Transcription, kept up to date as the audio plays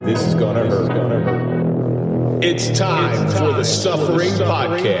This is gonna hurt. It's time for the Suffering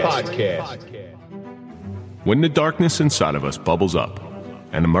Podcast. When the darkness inside of us bubbles up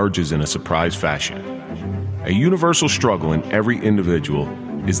and emerges in a surprise fashion, a universal struggle in every individual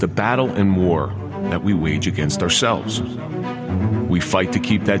is the battle and war that we wage against ourselves. We fight to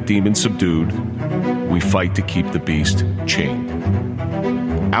keep that demon subdued. We fight to keep the beast chained.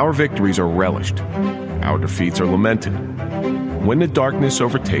 Our victories are relished. Our defeats are lamented. When the darkness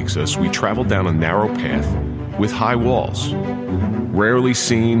overtakes us, we travel down a narrow path with high walls. Rarely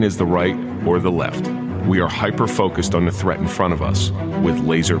seen is the right or the left. We are hyper-focused on the threat in front of us with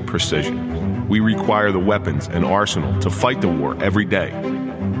laser precision. We require the weapons and arsenal to fight the war every day.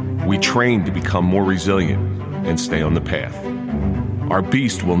 We train to become more resilient and stay on the path. Our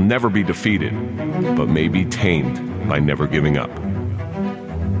beast will never be defeated, but may be tamed by never giving up.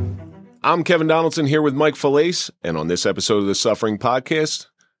 I'm Kevin Donaldson here with Mike Falaise, and on this episode of the Suffering Podcast,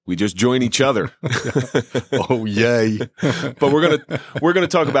 we just join each other. Oh, yay. But we're gonna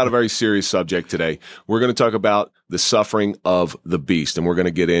talk about a very serious subject today. We're going to talk about the suffering of the beast, and we're going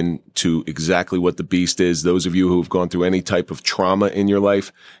to get into exactly what the beast is. Those of you who have gone through any type of trauma in your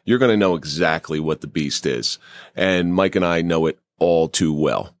life, you're going to know exactly what the beast is. And Mike and I know it all too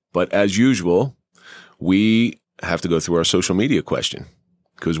well. But as usual, we have to go through our social media question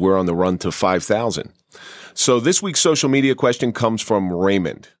because we're on the run to 5,000. So this week's social media question comes from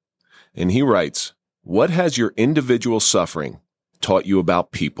Raymond, and he writes, what has your individual suffering taught you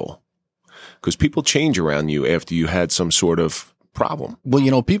about people? Because people change around you after you had some sort of problem.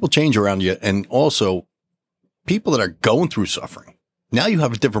 Well, people change around you, and also people that are going through suffering. Now you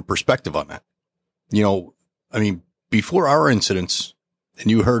have a different perspective on that. Before our incidents, and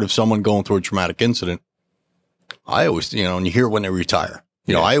you heard of someone going through a traumatic incident, I always, and you hear when they retire.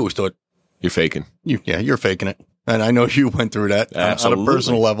 I always thought, you're faking. You're faking it. And I know you went through that on a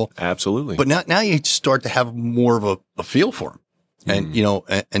personal level. Absolutely. But now you start to have more of a feel for them.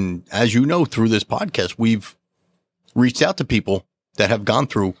 And, and as you know, through this podcast, we've reached out to people that have gone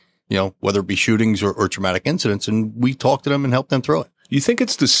through, whether it be shootings or traumatic incidents, and we talk to them and help them through it. You think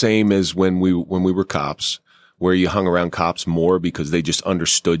it's the same as when we were cops, where you hung around cops more because they just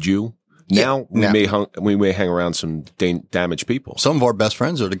understood you? Now we may hang around some damaged people. Some of our best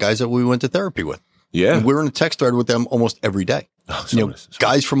friends are the guys that we went to therapy with. Yeah. And we're in a text thread with them almost every day. Oh,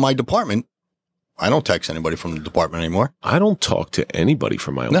 guys from my department. I don't text anybody from the department anymore. I don't talk to anybody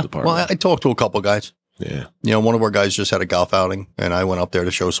from my own department. Well, I talked to a couple of guys. Yeah. One of our guys just had a golf outing, and I went up there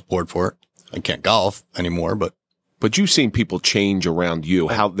to show support for it. I can't golf anymore, but you've seen people change around you,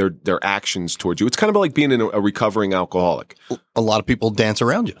 how their actions towards you. It's kind of like being a recovering alcoholic. A lot of people dance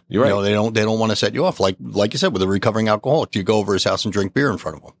around you. You're right. They don't want to set you off. Like you said, with a recovering alcoholic, you go over his house and drink beer in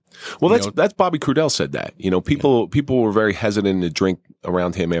front of him. Well, that's Bobby Crudell said that. People were very hesitant to drink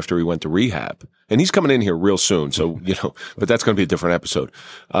around him after he went to rehab. And he's coming in here real soon. So, but that's going to be a different episode.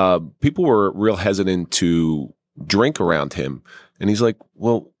 People were real hesitant to drink around him. And he's like,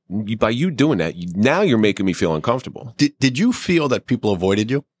 well, by you doing that, now you're making me feel uncomfortable. Did you feel that people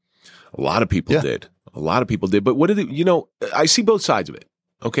avoided you? A lot of people did. A lot of people did. But what did it, I see both sides of it.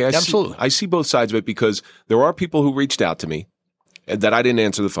 Okay. Absolutely. I see both sides of it because there are people who reached out to me that I didn't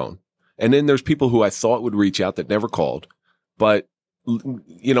answer the phone. And then there's people who I thought would reach out that never called. But,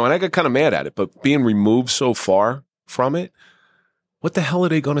 and I got kind of mad at it. But being removed so far from it, what the hell are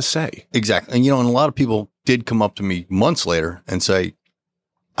they going to say? Exactly. And, and a lot of people did come up to me months later and say,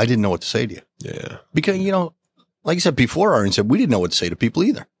 I didn't know what to say to you. Yeah. Because, like I said before, Aaron said, we didn't know what to say to people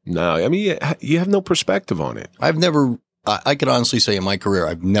either. No, you have no perspective on it. I could honestly say in my career,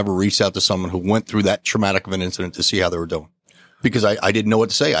 I've never reached out to someone who went through that traumatic of an incident to see how they were doing. Because I didn't know what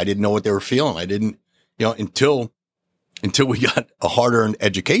to say. I didn't know what they were feeling. I didn't, until we got a hard-earned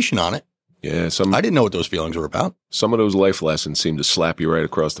education on it. Yeah. I didn't know what those feelings were about. Some of those life lessons seem to slap you right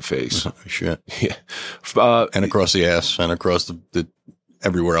across the face. Shit. Yeah. And across the ass and across the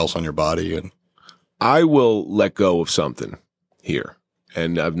everywhere else on your body. And I will let go of something here.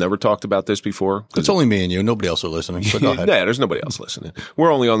 And I've never talked about this before. It's only me and you. Nobody else are listening. So go ahead. Yeah, there's nobody else listening.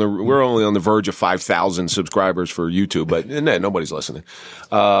 We're only on the verge of 5,000 subscribers for YouTube, but nobody's listening.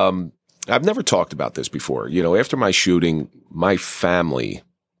 I've never talked about this before. After my shooting, my family,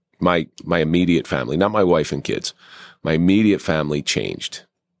 my immediate family, not my wife and kids, my immediate family changed.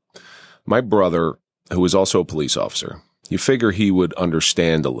 My brother, who was also a police officer, you figure he would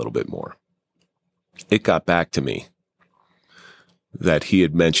understand a little bit more. It got back to me that he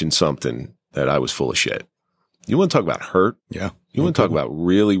had mentioned something that I was full of shit. You want to talk about hurt? Yeah. You want to talk about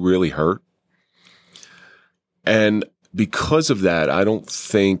really, really hurt? And because of that, I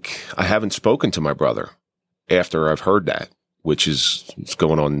haven't spoken to my brother after I've heard that. which is it's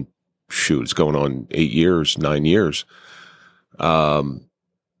going on 8 years, 9 years.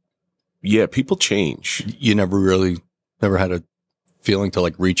 Yeah, people change. You never had a feeling to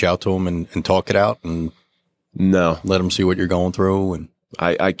like reach out to them and talk it out and No, let them see what you're going through. And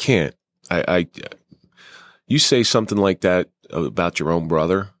I can't. You say something like that about your own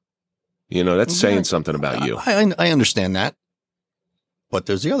brother, that's saying something about you. I understand that, but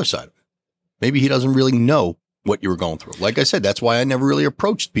there's the other side of it. Maybe he doesn't really know what you were going through. Like I said, that's why I never really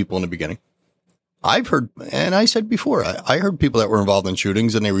approached people in the beginning. I've heard, and I said before, I heard people that were involved in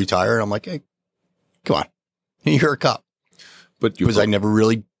shootings and they retire. And I'm like, hey, come on, you're a cop. Because I never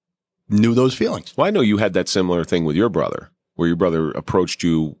really knew those feelings. Well, I know you had that similar thing with your brother, where your brother approached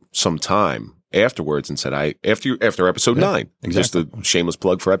you sometime afterwards and said, after episode 9, exactly. Just a shameless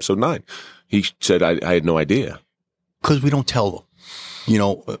plug for episode 9. He said, I had no idea. Because we don't tell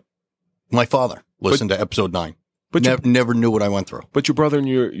them. My father listened to episode 9. But never knew what I went through. But your brother and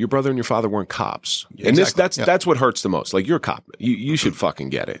your father weren't cops. And that's what hurts the most. Like, you're a cop. You should fucking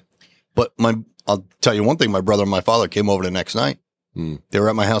get it. But I'll tell you one thing, my brother and my father came over the next night. They were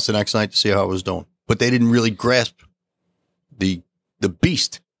at my house the next night to see how I was doing. But they didn't really grasp the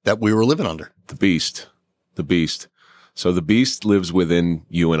beast that we were living under. The beast. So the beast lives within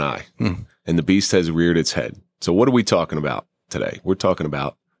you and I. And the beast has reared its head. So what are we talking about today? We're talking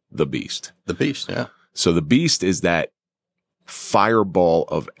about the beast. The beast, yeah. So the beast is that fireball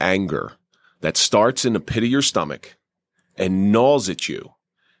of anger that starts in the pit of your stomach and gnaws at you.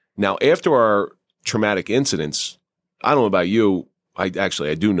 Now, after our traumatic incidents, I don't know about you. I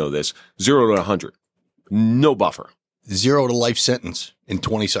do know this. 0 to 100. No buffer. 0 to life sentence in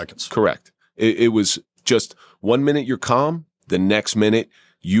 20 seconds. Correct. It was just 1 minute you're calm. The next minute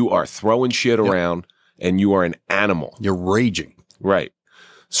you are throwing shit around and you are an animal. You're raging. Right.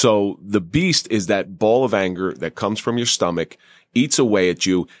 So the beast is that ball of anger that comes from your stomach, eats away at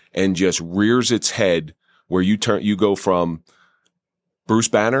you, and just rears its head where you go from Bruce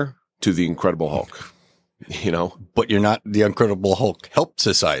Banner to the Incredible Hulk, But you're not the Incredible Hulk. Helped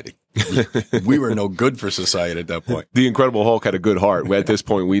society. We were no good for society at that point. The Incredible Hulk had a good heart. At this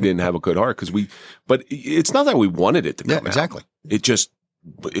point, we didn't have a good heart but it's not that we wanted it to come out. Exactly. It just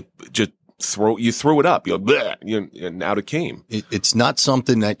throw it up. And out it came. It's not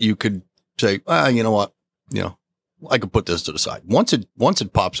something that you could say, you know what? I could put this to the side. Once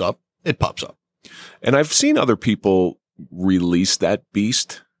it pops up, it pops up. And I've seen other people release that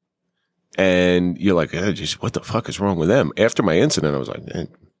beast, and you're like, what the fuck is wrong with them? After my incident, I was like,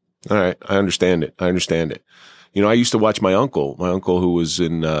 all right, I understand it. I used to watch my uncle who was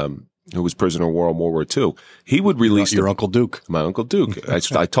prisoner of war in World War II. He would release your Uncle Duke. My Uncle Duke.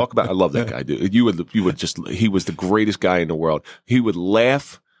 I talk about, I love that guy, dude. He was the greatest guy in the world. He would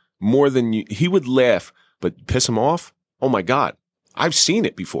laugh more than he would laugh, but piss him off. Oh my God. I've seen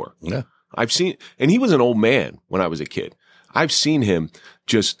it before. Yeah. And he was an old man when I was a kid. I've seen him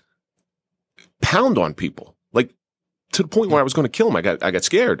just pound on people, like to the point where I was going to kill him. I got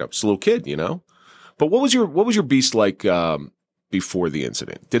scared. I was a little kid, But what was your beast like before the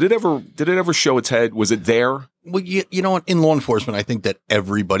incident? Did it ever show its head? Was it there? Well, you know what? In law enforcement, I think that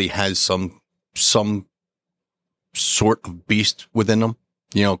everybody has some sort of beast within them.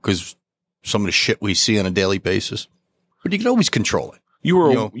 Because some of the shit we see on a daily basis, but you can always control it. You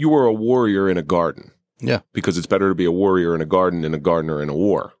were a warrior in a garden. Yeah. Because it's better to be a warrior in a garden than a gardener in a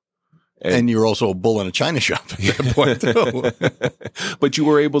war. And you're also a bull in a china shop at that point too. But you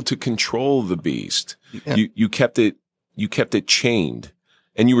were able to control the beast. Yeah. You kept it chained,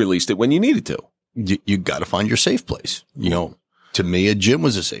 and you released it when you needed to. You got to find your safe place. To me, a gym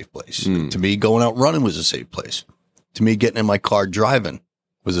was a safe place. To me, going out running was a safe place. To me, getting in my car driving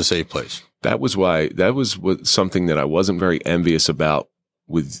was a safe place. That was something that I wasn't very envious about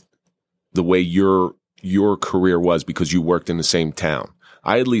with the way your career was, because you worked in the same town.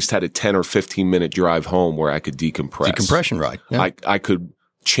 I at least had a 10 or 15 minute drive home where I could decompress. Decompression ride. Yeah. I could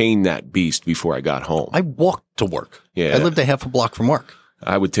chain that beast before I got home. I walked to work. Yeah. I lived a half a block from work.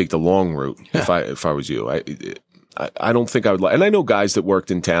 I would take the long route if I was you. I don't think I would and I know guys that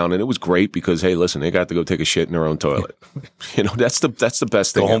worked in town, and it was great because, hey, listen, they got to go take a shit in their own toilet. That's the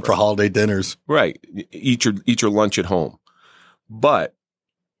best thing. Go home ever. For holiday dinners. Right. Eat your lunch at home. But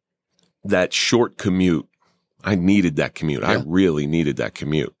that short commute, I needed that commute. Yeah. I really needed that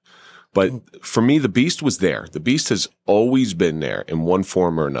commute. But for me, the beast was there. The beast has always been there in one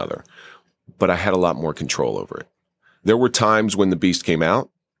form or another, but I had a lot more control over it. There were times when the beast came out,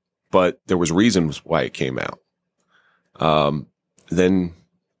 but there was reasons why it came out. Then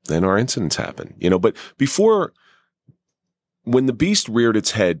our incidents happened, but when the beast reared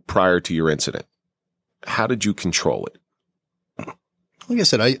its head prior to your incident, how did you control it? like I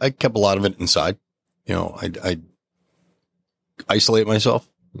said, I kept a lot of it inside. You know, I'd isolate myself.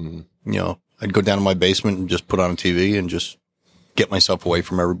 You know, I'd go down to my basement and just put on a TV and just get myself away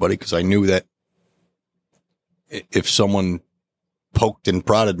from everybody, because I knew that if someone poked and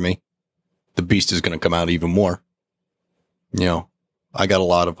prodded me, the beast is going to come out even more. You know, I got a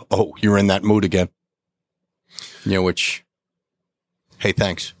lot of, oh, you're in that mood again. You know, which, hey,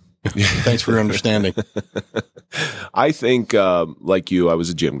 thanks. Thanks for your understanding. I think, like you, I was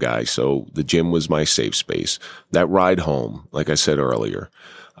a gym guy, so the gym was my safe space. That ride home, like I said earlier,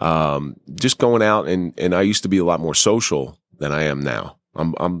 just going out, and I used to be a lot more social than I am now.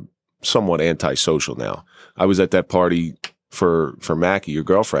 I'm somewhat antisocial now. I was at that party for Mackie, your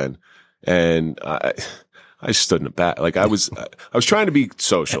girlfriend, and I stood in the back. Like I was trying to be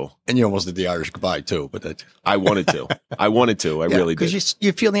social. And you almost did the Irish goodbye too, but I wanted to. I really did. Because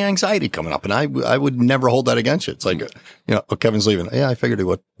you feel the anxiety coming up, and I would never hold that against you. It's like, you know, oh, Kevin's leaving. Yeah, I figured he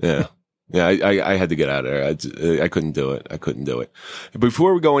would. Yeah. Yeah, I had to get out of there. I couldn't do it.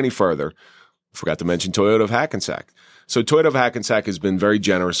 Before we go any further, I forgot to mention Toyota of Hackensack. So Toyota of Hackensack has been very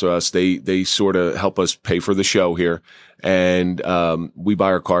generous with us. They sort of help us pay for the show here. And we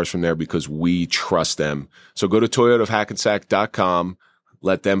buy our cars from there because we trust them. So go to toyotaofhackensack.com,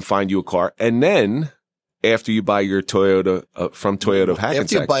 let them find you a car. And then after you buy your Toyota from Toyota of Hackensack.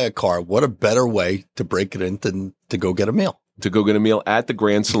 After you buy a car, what a better way to break it in than to go get a meal. To go get a meal at the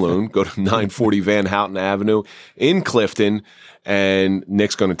Grand Saloon. Go to 940 Van Houten Avenue in Clifton. And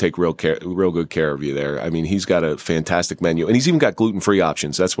Nick's going to take real good care of you there. I mean, he's got a fantastic menu, and he's even got gluten-free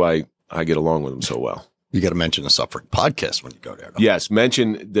options. That's why I get along with him so well. You got to mention the Suffering Podcast when you go there. Yes,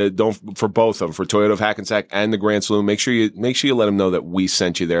 mention for both of them, for Toyota of Hackensack and the Grand Saloon. Make sure you let them know that we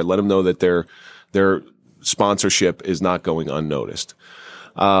sent you there. Let them know that their sponsorship is not going unnoticed.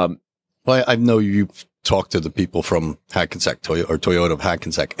 Well, I know you've talked to the people from Hackensack Toyota of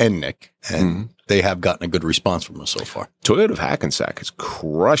Hackensack and Nick, and they have gotten a good response from us so far. Toyota of Hackensack is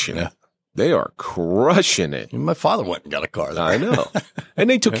crushing it. They are crushing it. My father went and got a car there. I know. And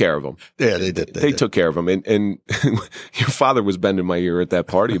they took care of him. Yeah, they did. They took care of him. And your father was bending my ear at that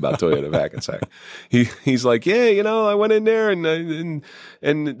party about Toyota of Hackensack. He's like, yeah, you know, I went in there and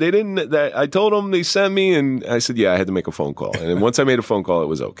they didn't, I told them they sent me, and I said, yeah, I had to make a phone call. And then once I made a phone call, it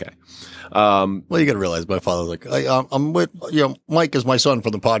was okay. Well, you got to realize my father was like, I'm with, you know, Mike is my son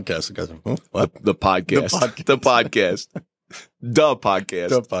from the podcast. The guy's like, what? The podcast. The podcast. The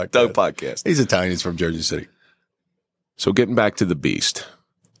podcast. He's Italian. He's from Jersey City. So getting back to the beast,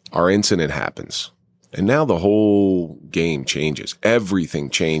 our incident happens, and now the whole game changes. Everything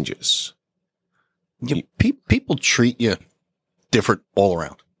changes. People treat you different all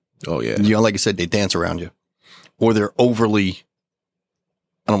around. Oh yeah. You know, like I said, they dance around you, or they're overly,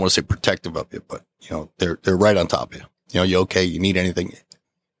 I don't want to say protective of you, but you know, they're right on top of you. You know, you okay? You need anything?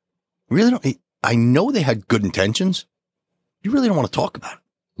 Really don't. I know they had good intentions. You really don't want to talk about it.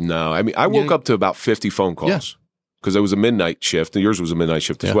 No, I mean, I woke up to about 50 phone calls because it was a midnight shift, and yours was a midnight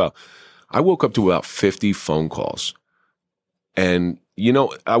shift as well. I woke up to about 50 phone calls, and you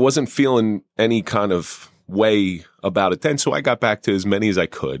know, I wasn't feeling any kind of way about it then, so I got back to as many as I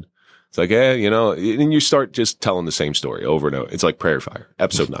could. It's like, you know, and you start just telling the same story over and over. It's like Prairie Fire,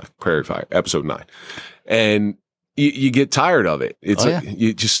 episode 9, Prairie Fire, episode 9. And you get tired of it. It's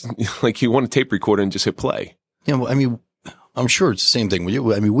you just, like, you want a tape recorder and just hit play. Yeah, I mean, I'm sure it's the same thing with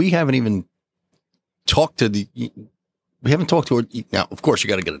you. I mean, we haven't even talked to her. Now, of course, you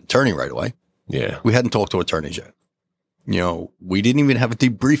got to get an attorney right away. Yeah. We hadn't talked to attorneys yet. You know, we didn't even have a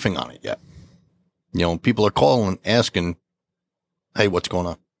debriefing on it yet. You know, people are calling, asking, hey, what's going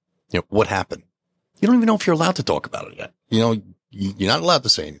on? You know, what happened? You don't even know if you're allowed to talk about it yet. You know, you're not allowed to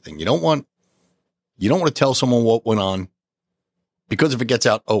say anything. You don't want to tell someone what went on, because if it gets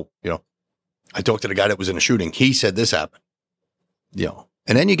out, oh, you know, I talked to the guy that was in a shooting. He said this happened. You know,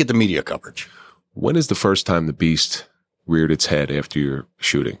 and then you get the media coverage. When is the first time the beast reared its head after your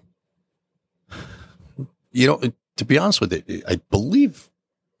shooting? You know, to be honest with it, I believe,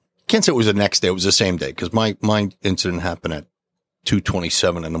 can't say it was the next day. It was the same day, because my incident happened at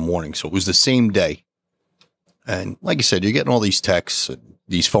 2:27 in the morning. So it was the same day. And like I said, you're getting all these texts and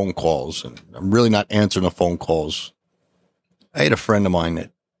these phone calls, and I'm really not answering the phone calls. I had a friend of mine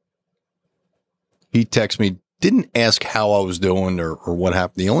that he texted me, didn't ask how I was doing or what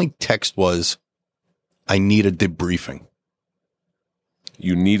happened. The only text was, I need a debriefing.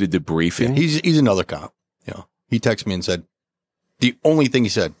 You need a debriefing? Yeah, he's another cop. You know, he texted me and said, the only thing he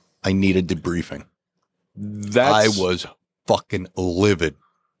said, I need a debriefing. I was fucking livid.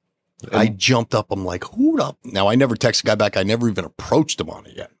 I jumped up. I'm like, who up? Now, I never texted the guy back. I never even approached him on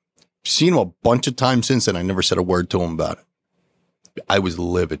it yet. Seen him a bunch of times since then. I never said a word to him about it. I was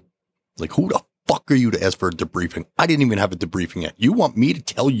livid. Like, who the fuck are you to ask for a debriefing? I didn't even have a debriefing yet. You want me to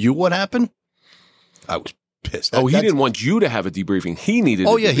tell you what happened? I was pissed. He didn't want you to have a debriefing. He needed.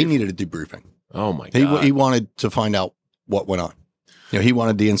 He needed a debriefing. Oh my God. He wanted to find out what went on. He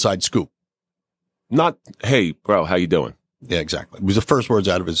wanted the inside scoop. Not, hey, bro, how you doing? Yeah, exactly. It was the first words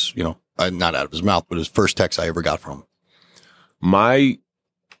out of his, not out of his mouth, but his first text I ever got from him. My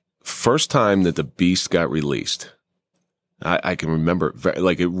first time that the Beast got released, I can remember,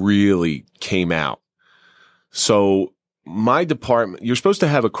 like, it really came out. So my department, you're supposed to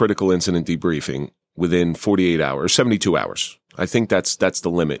have a critical incident debriefing within 48 hours, 72 hours. I think that's the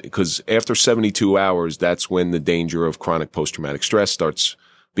limit, because after 72 hours, that's when the danger of chronic post-traumatic stress starts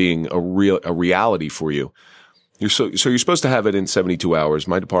being a reality for you. So you're supposed to have it in 72 hours.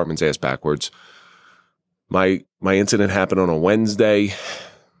 My department's ass backwards. My incident happened on a Wednesday.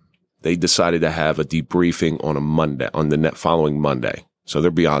 They decided to have a debriefing on a Monday, on the following Monday. So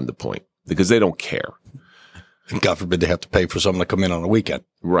they're beyond the point because they don't care. And God forbid they have to pay for someone to come in on a weekend.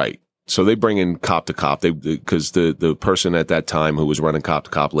 Right. So they bring in cop to cop. Because the person at that time who was running cop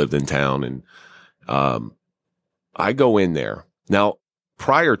to cop lived in town, and I go in there. Now,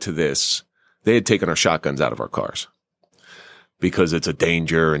 prior to this, they had taken our shotguns out of our cars because it's a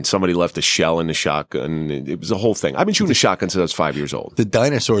danger, and somebody left a shell in the shotgun. It was a whole thing. I've been shooting a shotgun since I was 5 years old. The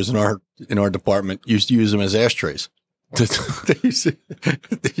dinosaurs in our department used to use them as ashtrays. They used to,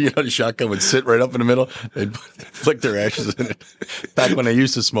 the shotgun would sit right up in the middle. They'd flick their ashes in it. Back when they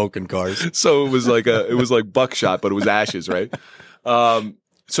used to smoke in cars. So it was like buckshot, but it was ashes, right?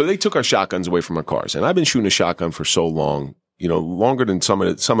 So they took our shotguns away from our cars, and I've been shooting a shotgun for so long, longer than some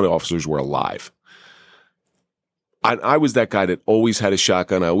of the officers were alive. I was that guy that always had a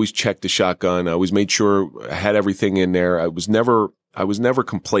shotgun. I always checked the shotgun. I always made sure I had everything in there. I was never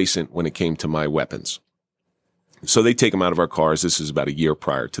complacent when it came to my weapons. So they take them out of our cars. This is about a year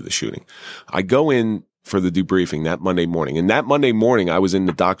prior to the shooting. I go in for the debriefing that Monday morning. And that Monday morning, I was in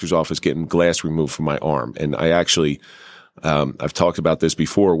the doctor's office getting glass removed from my arm. And I actually, I've talked about this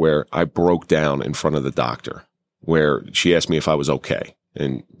before, where I broke down in front of the doctor, where she asked me if I was okay.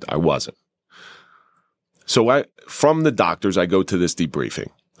 And I wasn't. So from the doctors, I go to this debriefing.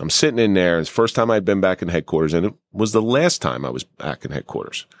 I'm sitting in there. It's the first time I'd been back in headquarters, and it was the last time I was back in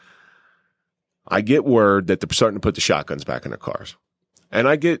headquarters. I get word that they're starting to put the shotguns back in their cars. And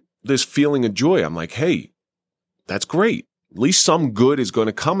I get this feeling of joy. I'm like, hey, that's great. At least some good is going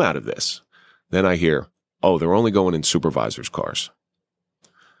to come out of this. Then I hear, oh, they're only going in supervisors' cars.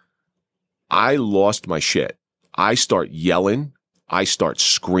 I lost my shit. I start yelling. I start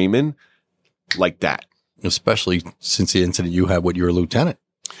screaming like that. Especially since the incident you had with your lieutenant.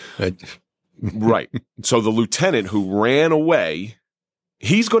 Right. So the lieutenant who ran away,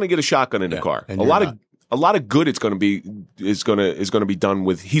 he's going to get a shotgun in the car. A lot of good is going to be done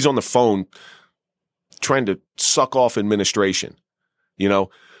with. He's on the phone trying to suck off administration.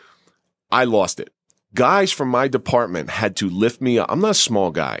 I lost it. Guys from my department had to lift me up. I'm not a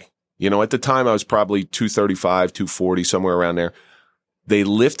small guy. At the time I was probably 235, 240, somewhere around there. They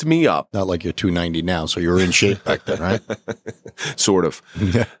lift me up. Not like you're 290 now, so you were in shape back then, right? Sort of.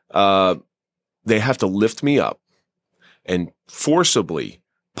 Yeah. They have to lift me up and forcibly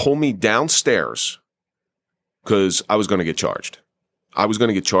pull me downstairs because I was going to get charged. I was going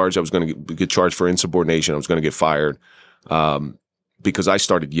to get charged for insubordination. I was going to get fired because I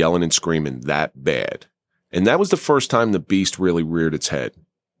started yelling and screaming that bad. And that was the first time the Beast really reared its head.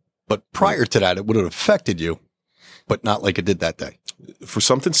 But prior to that, it would have affected you, but not like it did that day. For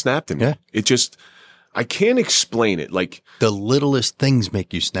something snapped in me. Yeah. It just, I can't explain it. Like, the littlest things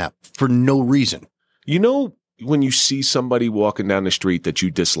make you snap for no reason. When you see somebody walking down the street that you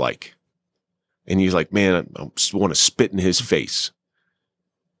dislike and you're like, man, I want to spit in his face.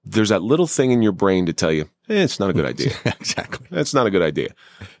 There's that little thing in your brain to tell you, it's not a good idea. Exactly. That's not a good idea.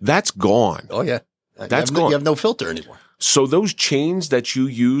 That's gone. Oh, yeah. That's gone. You have no filter anymore. So those chains that you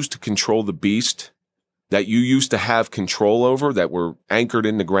use to control the Beast, that you used to have control over, that were anchored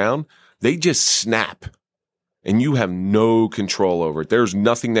in the ground, they just snap. And you have no control over it. There's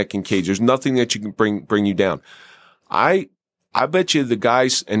nothing that can cage. There's nothing that you can bring you down. I bet you the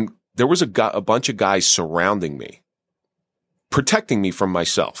guys, and there was a bunch of guys surrounding me, protecting me from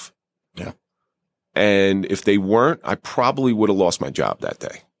myself. Yeah. And if they weren't, I probably would have lost my job that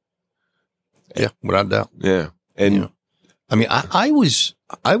day. Yeah, without doubt. Yeah. And I mean, I was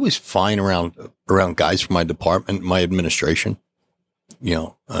fine around guys from my department, my administration.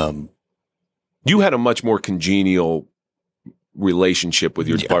 You had a much more congenial relationship with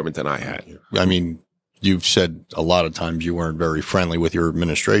your department than I had. I mean, you've said a lot of times you weren't very friendly with your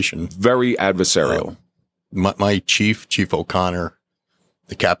administration. Very adversarial. My Chief O'Connor,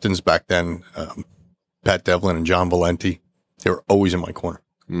 the captains back then, Pat Devlin and John Valenti, they were always in my corner.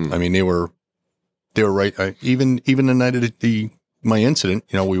 I mean, they were right. Even the night of my incident,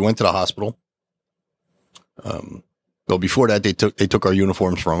 we went to the hospital. Well, before that, they took our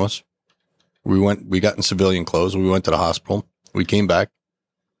uniforms from us. We got in civilian clothes. We went to the hospital. We came back.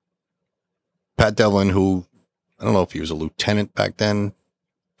 Pat Devlin, who, I don't know if he was a lieutenant back then,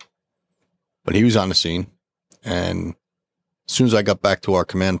 but he was on the scene. And as soon as I got back to our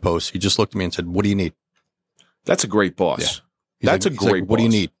command post, he just looked at me and said, "What do you need?" That's a great boss. Yeah. That's a great boss. What do you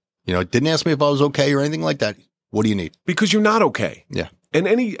need? Didn't ask me if I was okay or anything like that. What do you need? Because you're not okay. Yeah. And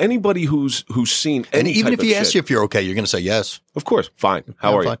anybody who's seen any and even type if he of asks shit, you if you're okay, you're going to say yes. Of course. Fine.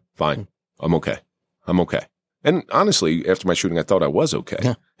 How are fine. you? Fine. I'm okay. And honestly, after my shooting, I thought I was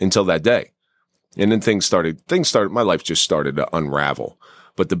okay until that day. And then things started, my life just started to unravel.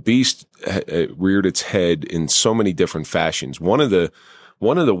 But the beast reared its head in so many different fashions. One of the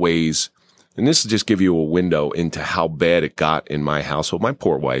ways, and this will just give you a window into how bad it got in my household, my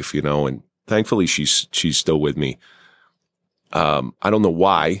poor wife, and thankfully she's still with me. I don't know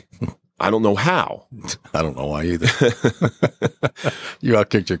why. I don't know how. I don't know why either. You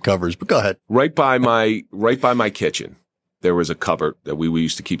outkicked your covers, but go ahead. Right by my kitchen, there was a cupboard that we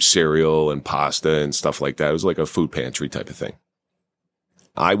used to keep cereal and pasta and stuff like that. It was like a food pantry type of thing.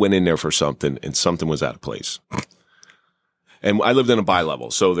 I went in there for something, and something was out of place. And I lived in a bi-level,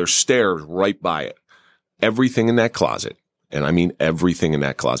 so there's stairs right by it. Everything in that closet, and I mean everything in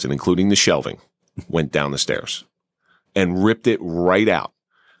that closet, including the shelving, went down the stairs and ripped it right out.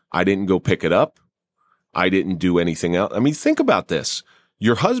 I didn't go pick it up. I didn't do anything else. I mean, think about this.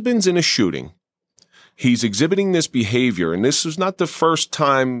 Your husband's in a shooting. He's exhibiting this behavior, and this is not the first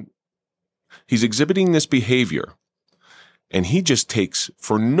time he's exhibiting this behavior. And he just takes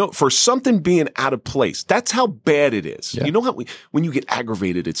for something being out of place. That's how bad it is. Yeah. You know how when you get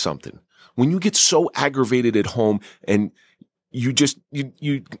aggravated at something, when you get so aggravated at home and you just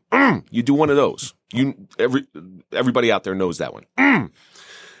you do one of those. Everybody out there knows that one.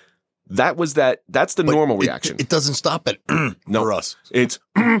 That's the normal reaction. It doesn't stop at no, for us. It's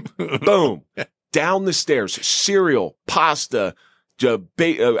boom down the stairs. Cereal, pasta,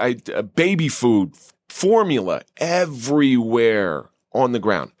 baby food, formula everywhere on the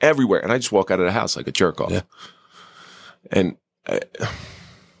ground, everywhere. And I just walk out of the house like a jerk off. Yeah. And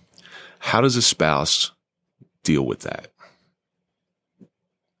how does a spouse deal with that?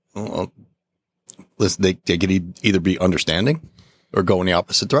 Well, listen, they could either be understanding or go in the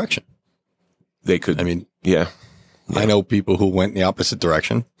opposite direction. They could. I mean, yeah. I know people who went in the opposite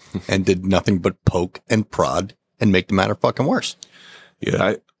direction and did nothing but poke and prod and make the matter fucking worse.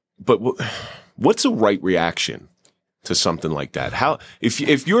 Yeah. But what's a right reaction to something like that? How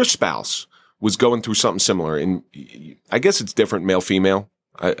if your spouse was going through something similar, and I guess it's different, male, female.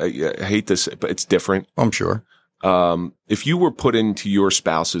 I hate this, but it's different. I'm sure. If you were put into your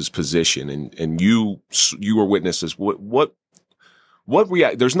spouse's position and you were witnesses, what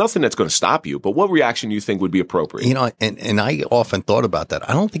there's nothing that's going to stop you, but what reaction do you think would be appropriate? And I often thought about that.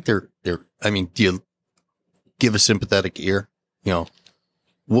 I don't think they're, I mean, do you give a sympathetic ear?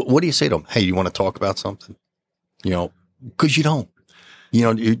 What do you say to them? Hey, you want to talk about something? Cause you don't,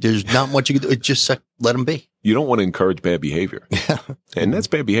 there's not much you can do. It's just let them be. You don't want to encourage bad behavior. Yeah. And that's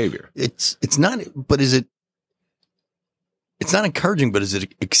bad behavior. It's not, but it's not encouraging, but is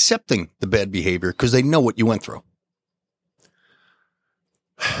it accepting the bad behavior? Cause they know what you went through.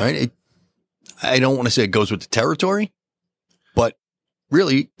 Right. I don't want to say it goes with the territory, but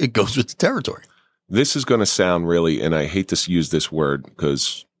really it goes with the territory. This is going to sound really, and I hate to use this word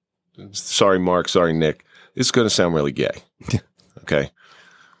because, sorry, Mark, sorry, Nick, it's going to sound really gay. Okay.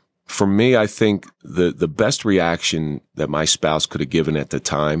 For me, I think the best reaction that my spouse could have given at the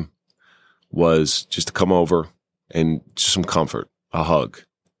time was just to come over and just some comfort, a hug.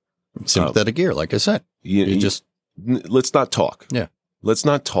 Sympathetic ear, like I said. Let's not talk. Yeah. Let's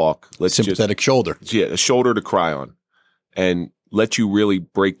not talk. Let's sympathetic shoulder. Yeah, a shoulder to cry on, and let you really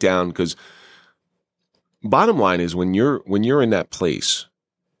break down. Because bottom line is, when you're in that place,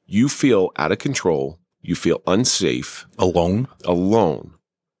 you feel out of control. You feel unsafe, alone.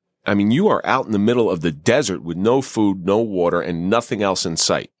 I mean, you are out in the middle of the desert with no food, no water, and nothing else in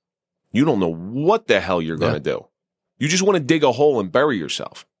sight. You don't know what the hell you're going to do. You just want to dig a hole and bury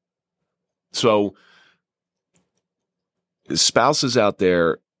yourself. So, spouses out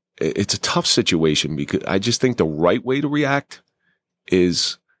there, it's a tough situation because I just think the right way to react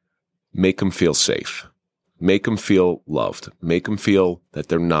is make them feel safe, make them feel loved, make them feel that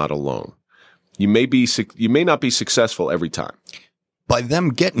they're not alone. You may not be successful every time. By them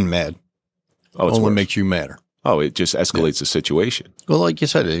getting mad, only makes you madder. Oh, it just escalates the situation. Well, like you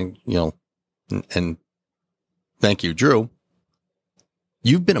said, and thank you, Drew.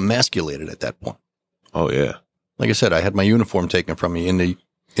 You've been emasculated at that point. Oh yeah. Like I said, I had my uniform taken from me in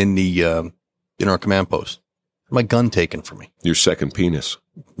our command post. My gun taken from me. Your second penis.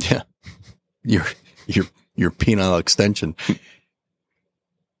 Yeah. Your penile extension.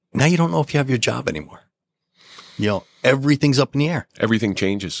 Now you don't know if you have your job anymore. Everything's up in the air. Everything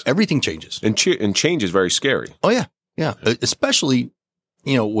changes. Everything changes. And change is very scary. Oh yeah. Yeah. Especially,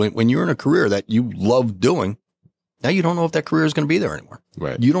 when you're in a career that you love doing, now you don't know if that career is going to be there anymore.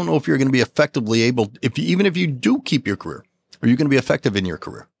 Right. You don't know if you're going to be effectively able, even if you do keep your career, are you going to be effective in your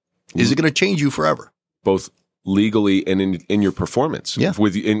career? Is it going to change you forever? Both legally and in your performance. Yeah.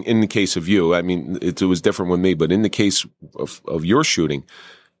 In the case of you, I mean, it was different with me, but in the case of your shooting,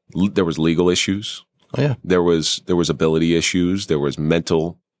 there was legal issues. Oh yeah. There was ability issues. There was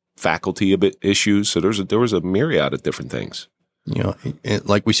mental faculty issues. So there was a myriad of different things.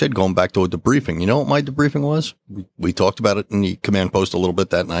 Like we said, going back to a debriefing, you know what my debriefing was? We talked about it in the command post a little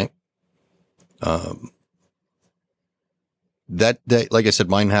bit that night. That day, like I said,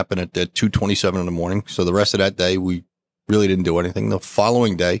 mine happened at 2:27 in the morning. So the rest of that day, we really didn't do anything. The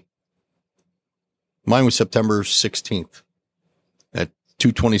following day, mine was September 16th at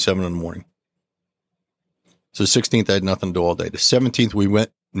 2:27 in the morning. So the 16th, I had nothing to do all day. The 17th, we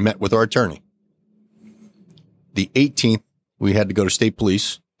met with our attorney. The 18th, we had to go to state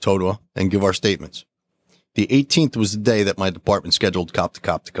police, Totowa, and give our statements. The 18th was the day that my department scheduled cop to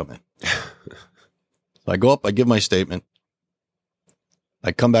cop to come in. So I go up, I give my statement.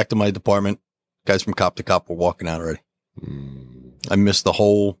 I come back to my department. Guys from cop to cop were walking out already. I missed the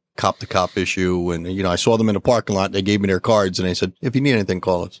whole cop to cop issue. And, I saw them in the parking lot. They gave me their cards and they said, if you need anything,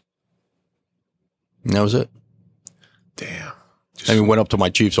 call us. And that was it. Damn. Went up to my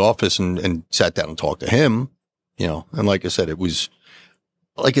chief's office and sat down and talked to him. And like I said, it was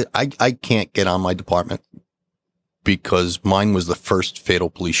like, I can't get on my department because mine was the first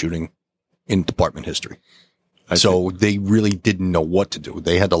fatal police shooting in department history. So they really didn't know what to do.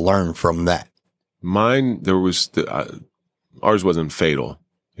 They had to learn from that. Mine, there was ours wasn't fatal.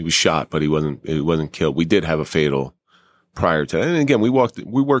 He was shot, but he wasn't killed. We did have a fatal prior to that. And again, we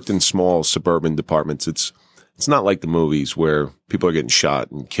worked in small suburban departments. It's not like the movies where people are getting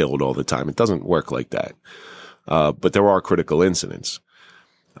shot and killed all the time. It doesn't work like that. But there are critical incidents.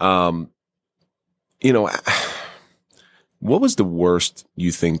 What was the worst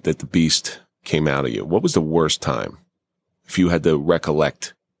you think that the beast came out of you? What was the worst time, if you had to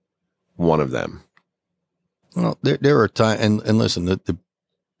recollect one of them? Well, there are times, and listen,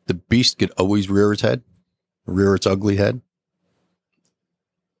 the beast could always rear its ugly head.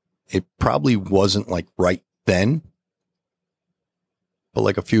 It probably wasn't like right then, but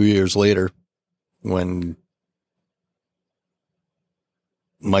like a few years later, when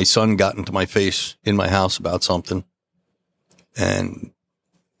my son got into my face in my house about something, and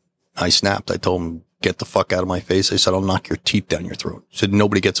I snapped. I told him, get the fuck out of my face. I said, I'll knock your teeth down your throat. I said,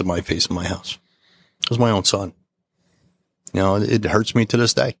 nobody gets in my face in my house. It was my own son. It hurts me to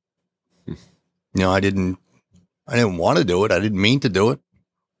this day. I didn't want to do it. I didn't mean to do it.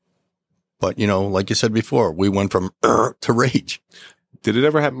 But, like you said before, we went from to rage. Did it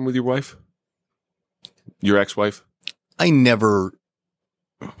ever happen with your wife? Your ex-wife? The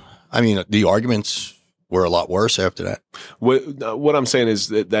arguments were a lot worse after that. What I'm saying is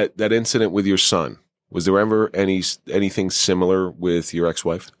that incident with your son, was there ever anything similar with your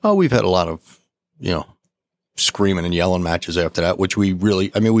ex-wife? Oh, we've had a lot of, screaming and yelling matches after that, which we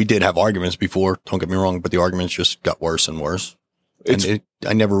did have arguments before, don't get me wrong, but the arguments just got worse and worse.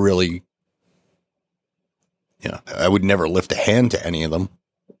 I never really, I would never lift a hand to any of them,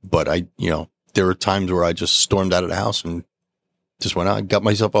 but there were times where I just stormed out of the house and just went out and got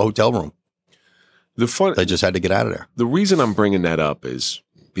myself a hotel room. I just had to get out of there. The reason I'm bringing that up is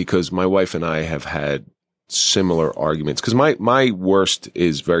because my wife and I have had similar arguments. Because my worst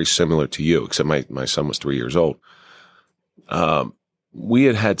is very similar to you, except my son was 3 years old. We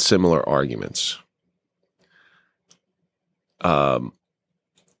had similar arguments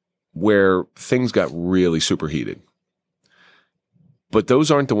where things got really superheated. But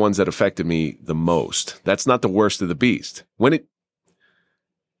those aren't the ones that affected me the most. That's not the worst of the beast. When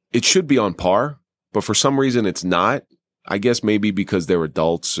it should be on par. But for some reason, it's not. I guess maybe because they're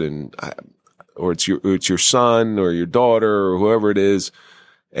adults, or it's your son or your daughter or whoever it is,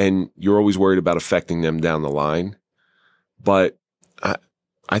 and you're always worried about affecting them down the line. But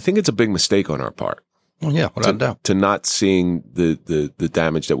I think it's a big mistake on our part. Well, yeah, without doubt, to not seeing the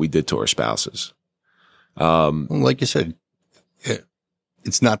damage that we did to our spouses. Like you said,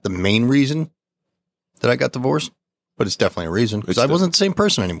 it's not the main reason, that I got divorced, but it's definitely a reason because I wasn't the same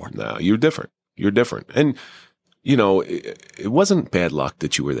person anymore. No, you're different. You're different. And, you know, it wasn't bad luck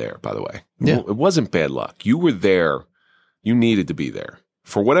that you were there, by the way. Yeah. It wasn't bad luck. You were there. You needed to be there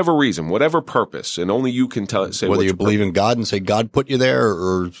for whatever reason, whatever purpose. And only you can say whether you believe in God and say God put you there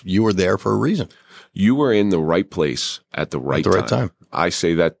or you were there for a reason. You were in the right place at the right time. I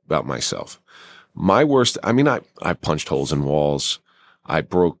say that about myself. My worst, I mean, I punched holes in walls. I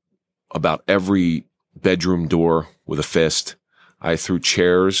broke about every bedroom door with a fist. I threw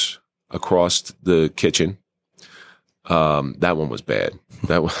chairs across the kitchen. That one was bad.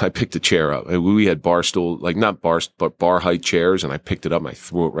 I picked a chair up. We had bar stool, like not bar, but bar height chairs, and I picked it up and I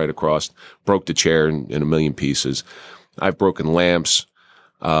threw it right across, broke the chair in a million pieces. I've broken lamps.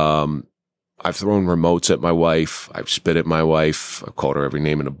 I've thrown remotes at my wife. I've spit at my wife. I've called her every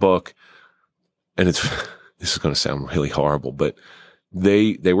name in the book. And this is going to sound really horrible, but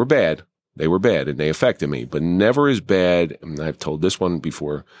they were bad. They were bad and they affected me, but never as bad. And I've told this one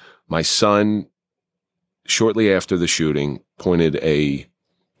before. My son, shortly after the shooting, pointed a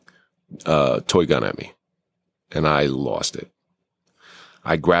toy gun at me and I lost it.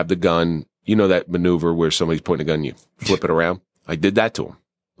 I grabbed the gun. You know that maneuver where somebody's pointing a gun, you flip it around? I did that to him.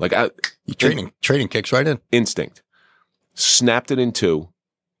 Like Trading kicks right in. Instinct. Snapped it in two,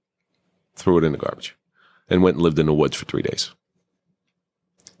 threw it in the garbage, and went and lived in the woods for 3 days.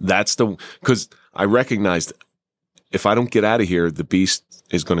 Because I recognized if I don't get out of here, the beast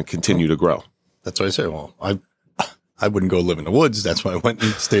is going to continue to grow. That's what I say. Well, I wouldn't go live in the woods. That's why I went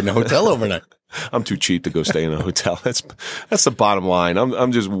and stayed in a hotel overnight. I'm too cheap to go stay in a hotel. That's the bottom line.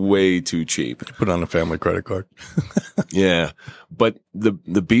 I'm just way too cheap. Put on a family credit card. Yeah. But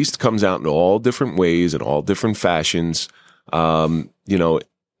the beast comes out in all different ways and all different fashions. You know,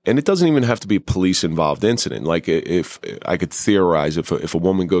 and it doesn't even have to be a police involved incident. Like if I could theorize if a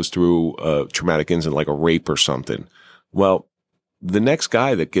woman goes through a traumatic incident like a rape or something, well, the next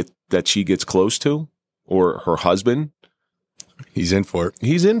guy that she gets close to or her husband, he's in for it.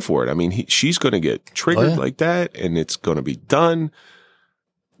 He's in for it. I mean, she's going to get triggered like that, and it's going to be done.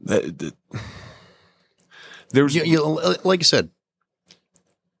 There's, like I said,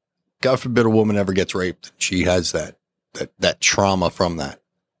 God forbid a woman ever gets raped. She has that trauma from that,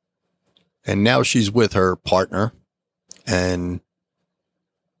 and now she's with her partner, and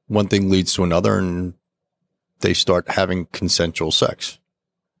one thing leads to another, and they start having consensual sex.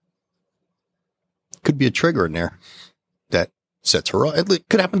 Could be a trigger in there that sets her up. It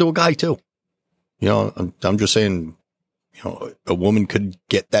could happen to a guy too. You know, I'm just saying, you know, a woman could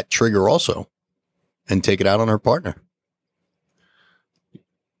get that trigger also and take it out on her partner.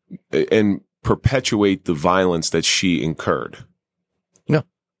 And perpetuate the violence that she incurred. Yeah.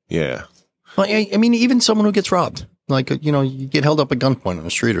 Yeah. Well, I mean, even someone who gets robbed, like, you know, you get held up at gunpoint on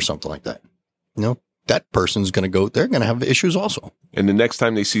the street or something like that. You know, that person's going to go, they're going to have issues also. And the next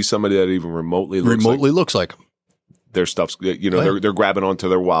time they see somebody that even remotely looks like them, their stuff's, you know, they're grabbing onto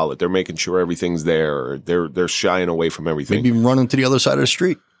their wallet. They're making sure everything's there. Or they're shying away from everything. Maybe even running to the other side of the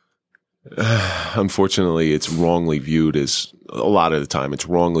street. Unfortunately, it's wrongly viewed as, a lot of the time, it's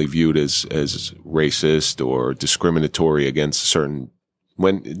wrongly viewed as racist or discriminatory against certain,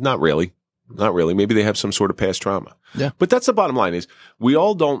 when not really. Maybe they have some sort of past trauma. Yeah. But that's the bottom line is we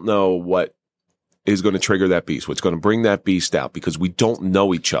all don't know what is going to trigger that beast, what's going to bring that beast out, because we don't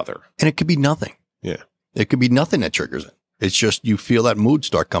know each other. And it could be nothing. Yeah. It could be nothing that triggers it. It's just you feel that mood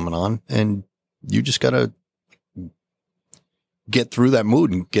start coming on and you just got to get through that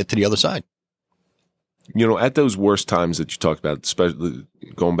mood and get to the other side. You know, at those worst times that you talked about, especially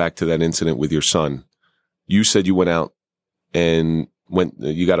going back to that incident with your son, you said you went out and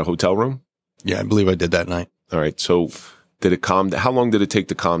you got a hotel room? Yeah, I believe I did that night. All right. So did it calm down? How long did it take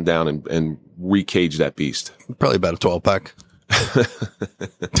to calm down and recage that beast? Probably about a 12-pack.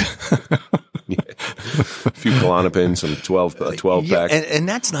 Yeah. A few Klonopin, some 12-pack. Yeah, and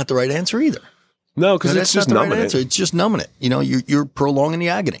that's not the right answer either. No, because it's just numbing it. It's just numbing it. You know, you're prolonging the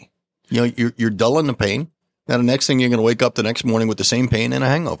agony. You know, you're dulling the pain. Now the next thing you're going to wake up the next morning with the same pain and a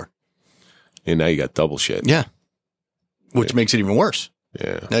hangover. And now you got double shit. Yeah. Which makes it even worse.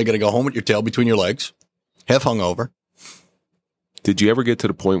 Yeah. Now you got to go home with your tail between your legs, half hungover. Did you ever get to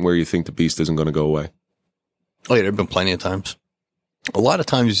the point where you think the beast isn't going to go away? Oh yeah, there have been plenty of times. A lot of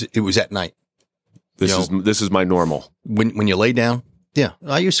times it was at night. This is my normal. When you lay down. Yeah.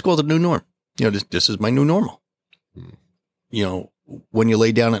 I used to call it the new norm. You know, this is my new normal. You know, when you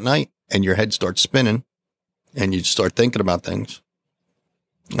lay down at night and your head starts spinning and you start thinking about things.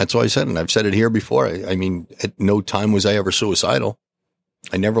 That's what I said. And I've said it here before. I mean, at no time was I ever suicidal.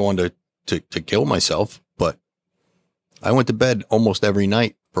 I never wanted to kill myself, but I went to bed almost every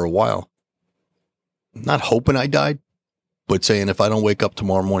night for a while not hoping I died, but saying if I don't wake up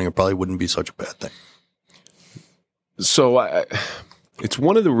tomorrow morning, it probably wouldn't be such a bad thing. So it's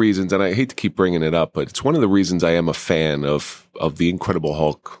one of the reasons, and I hate to keep bringing it up, but it's one of the reasons I am a fan of the Incredible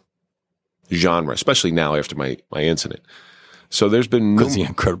Hulk genre, especially now after my incident. So there's been because the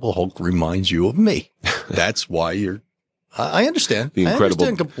Incredible Hulk reminds you of me. That's why you're. I understand. I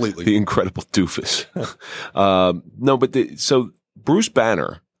understand completely. The Incredible Doofus. No, but so Bruce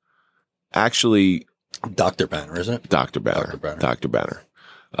Banner actually. Dr. Banner, isn't it? Dr. Banner.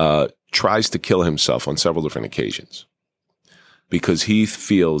 Tries to kill himself on several different occasions because he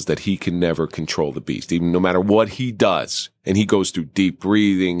feels that he can never control the beast, even no matter what he does. And he goes through deep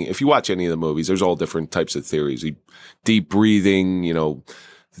breathing. If you watch any of the movies, there's all different types of theories. Deep breathing,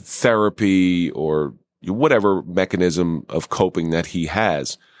 therapy or whatever mechanism of coping that he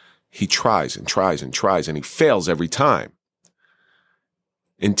has, he tries and tries and tries, and he fails every time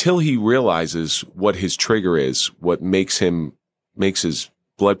until he realizes what his trigger is, what makes his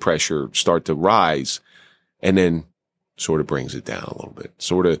blood pressure start to rise, and then sort of brings it down a little bit,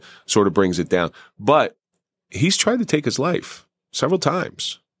 sort of brings it down. But he's tried to take his life several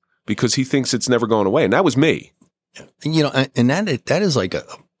times because he thinks it's never going away. And that was me. And that is like a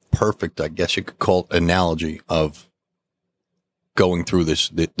perfect, I guess you could call it, analogy of going through this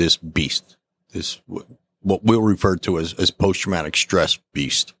beast, this what we'll refer to as post-traumatic stress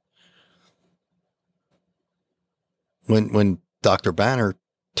beast. When Dr. Banner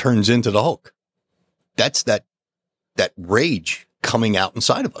turns into the Hulk, that's that rage coming out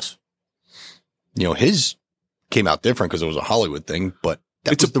inside of us. His came out different because it was a Hollywood thing, but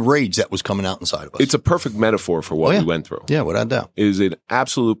it's the rage that was coming out inside of us. It's a perfect metaphor for what we went through. Yeah, without doubt. It is an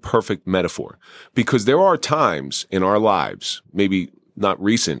absolute perfect metaphor because there are times in our lives, maybe not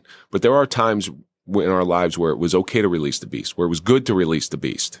recent, but there are times in our lives where it was okay to release the beast, where it was good to release the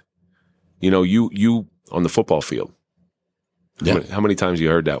beast. You on the football field. Yeah. How many times you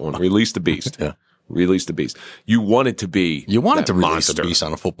heard that one? Release the beast. Yeah. Release the beast. You wanted to release monster. The beast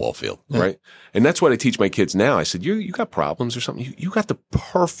on a football field. Yeah. Right? And that's what I teach my kids now. I said, you got problems or something. You got the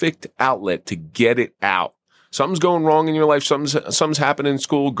perfect outlet to get it out. Something's going wrong in your life. Something's happening in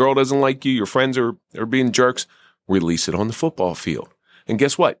school. Girl doesn't like you. Your friends are being jerks. Release it on the football field. And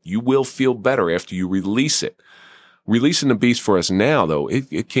guess what? You will feel better after you release it. Releasing the beast for us now, though,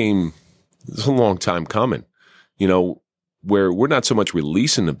 it's a long time coming. Where we're not so much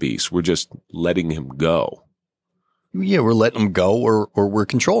releasing the beast, we're just letting him go. Yeah, we're letting him go or we're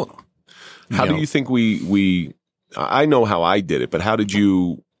controlling him. How do you think we I know how I did it, but how did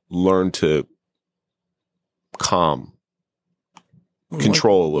you learn to control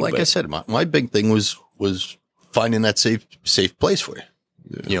a little bit? Like I said, my big thing was finding that safe place for you.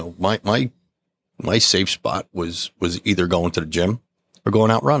 Yeah. My safe spot was either going to the gym or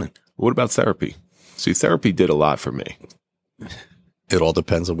going out running. What about therapy? See, therapy did a lot for me. It all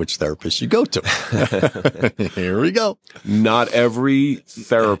depends on which therapist you go to. Here we go. Not every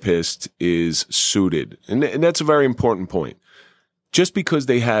therapist is suited. And that's a very important point. Just because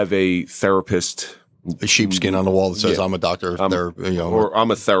they have a therapist, a sheepskin on the wall that says, I'm a doctor, or I'm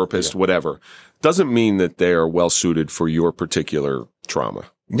a therapist, whatever, doesn't mean that they are well suited for your particular trauma.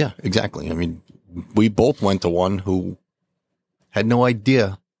 Yeah, exactly. I mean, we both went to one who had no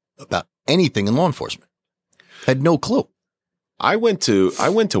idea about anything in law enforcement. Had no clue. I went to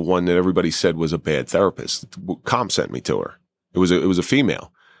one that everybody said was a bad therapist. Comp sent me to her. It was a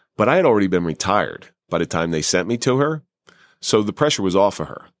female, but I had already been retired by the time they sent me to her. So the pressure was off of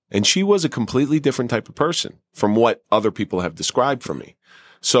her, and she was a completely different type of person from what other people have described for me.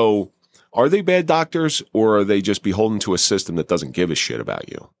 So are they bad doctors, or are they just beholden to a system that doesn't give a shit about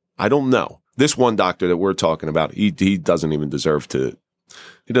you? I don't know. This one doctor that we're talking about, he doesn't even deserve to.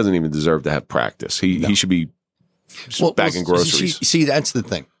 He doesn't even deserve to have practice. He should be bagging groceries. See, that's the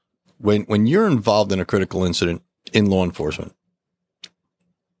thing. When you're involved in a critical incident in law enforcement,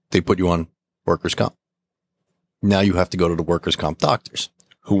 they put you on workers' comp. Now you have to go to the workers' comp doctors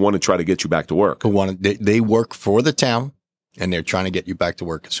who want to try to get you back to work. They work for the town, and they're trying to get you back to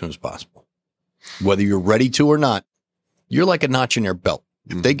work as soon as possible. Whether you're ready to or not, you're like a notch in their belt.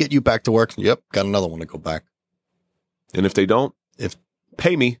 If they get you back to work, yep, got another one to go back. And if they don't,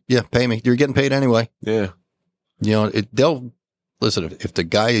 pay me. Yeah, pay me. You're getting paid anyway. Yeah. They'll listen. If the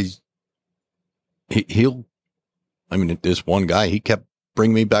guy is, this one guy, he kept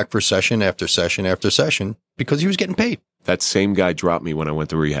bringing me back for session after session after session because he was getting paid. That same guy dropped me when I went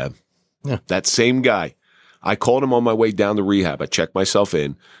to rehab. Yeah. That same guy. I called him on my way down to rehab. I checked myself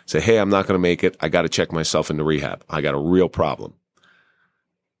in, say, hey, I'm not going to make it. I got to check myself into rehab. I got a real problem.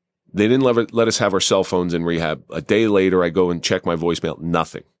 They didn't let us have our cell phones in rehab. A day later, I go and check my voicemail.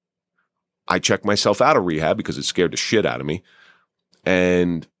 Nothing. I checked myself out of rehab because it scared the shit out of me.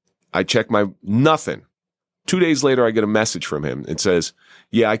 And I checked nothing. 2 days later, I get a message from him. It says,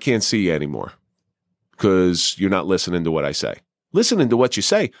 yeah, I can't see you anymore because you're not listening to what I say. Listening to what you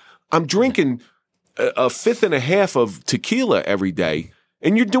say. I'm drinking a fifth and a half of tequila every day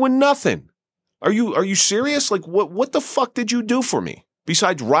and you're doing nothing. Are you serious? Like what the fuck did you do for me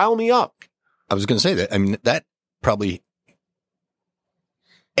besides rile me up? I was going to say that. I mean, that probably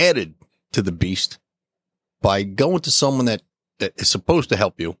added to the beast by going to someone that is supposed to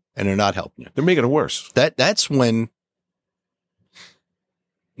help you and they're not helping you. They're making it worse. That's when,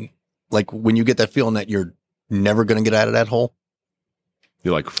 like, when you get that feeling that you're never going to get out of that hole.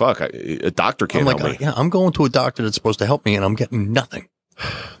 You're like, fuck, a doctor can't help me. Yeah, I'm going to a doctor that's supposed to help me and I'm getting nothing.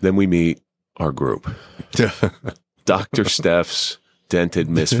 Then we meet our group. Dr. Steph's Dented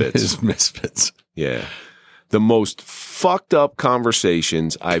Misfits. His misfits. Yeah. The most fucked up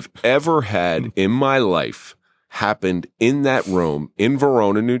conversations I've ever had in my life happened in that room in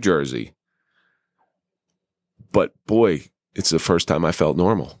Verona, New Jersey. But boy, it's the first time I felt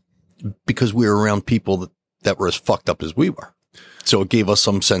normal. Because we were around people that were as fucked up as we were. So it gave us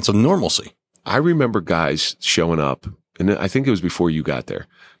some sense of normalcy. I remember guys showing up, and I think it was before you got there.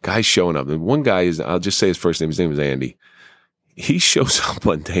 Guys showing up. And one guy I'll just say his first name. His name is Andy. He shows up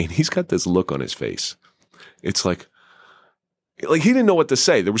one day and he's got this look on his face. It's like he didn't know what to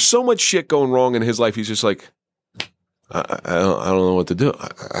say. There was so much shit going wrong in his life. He's just like, I don't know what to do.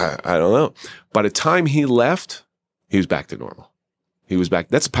 I don't know. By the time he left, he was back to normal. He was back.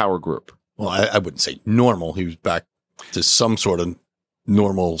 That's a power group. Well, I wouldn't say normal. He was back to some sort of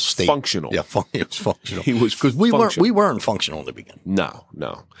normal state. Functional. Yeah, he was functional. He was because we weren't functional in the beginning. No.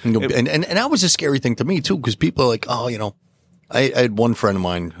 And that was a scary thing to me too, because people are like, oh, you know, I had one friend of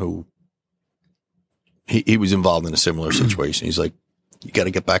mine who he was involved in a similar situation. He's like, you got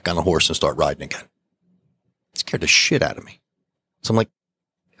to get back on a horse and start riding again. It scared the shit out of me. So I'm like,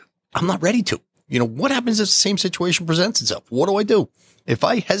 I'm not ready to. You know, what happens if the same situation presents itself? What do I do? If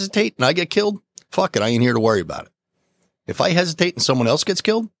I hesitate and I get killed, fuck it. I ain't here to worry about it. If I hesitate and someone else gets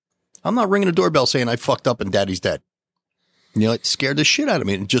killed, I'm not ringing a doorbell saying I fucked up and daddy's dead. You know, it scared the shit out of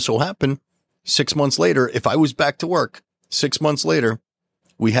me. And it just so happened 6 months later, if I was back to work 6 months later,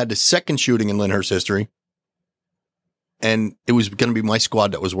 we had the second shooting in Lyndhurst history. And it was going to be my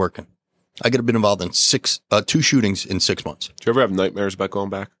squad that was working. I could have been involved in 2 shootings in 6 months. Do you ever have nightmares about going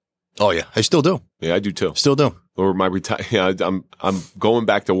back? Oh yeah, I still do. Yeah, I do too. Still do. Or I'm going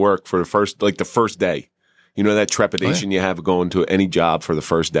back to work for the first day. You know that trepidation you have going to any job for the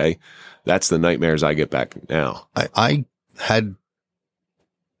first day? That's the nightmares I get back now. I had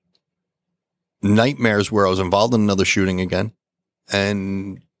nightmares where I was involved in another shooting again,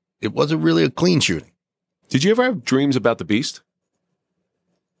 and it wasn't really a clean shooting. Did you ever have dreams about the beast?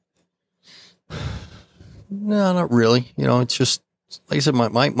 No, not really. You know, it's just, like I said,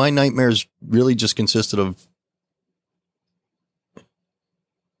 my nightmares really just consisted of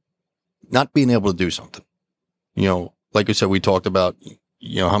not being able to do something. You know, like I said, we talked about,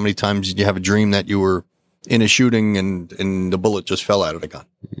 you know, how many times did you have a dream that you were in a shooting and the bullet just fell out of the gun?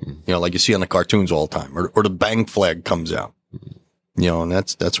 You know, like you see on the cartoons all the time, or the bang flag comes out. You know, and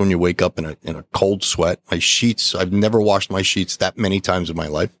that's when you wake up in a cold sweat. My sheets, I've never washed my sheets that many times in my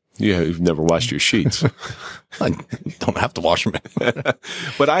life. Yeah, you've never washed your sheets. I don't have to wash them.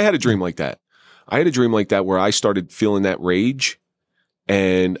 But I had a dream like that. I had a dream like that where I started feeling that rage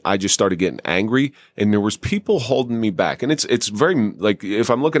and I just started getting angry and there was people holding me back. And it's very, like, if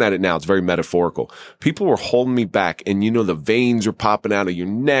I'm looking at it now, it's very metaphorical. People were holding me back and, you know, the veins are popping out of your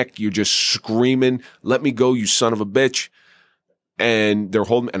neck. You're just screaming, let me go, you son of a bitch. And they're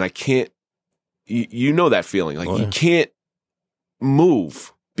holding, and I can't, you know that feeling. Like, you can't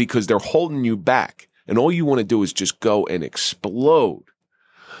move because they're holding you back. And all you want to do is just go and explode.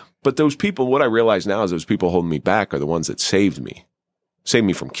 But those people, what I realize now is those people holding me back are the ones that saved me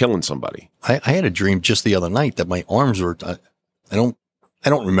from killing somebody. I had a dream just the other night that my arms were, I don't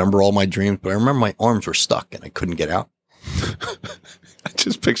remember all my dreams, but I remember my arms were stuck and I couldn't get out. I'm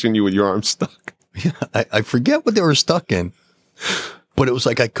just picturing you with your arms stuck. Yeah, I forget what they were stuck in, but it was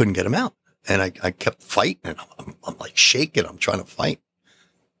like I couldn't get them out. And I kept fighting and I'm like shaking. I'm trying to fight.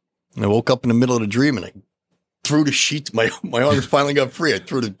 And I woke up in the middle of the dream and I threw the sheets. My arms finally got free. I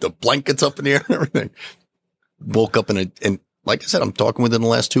threw the blankets up in the air and everything. Woke up and like I said, I'm talking within the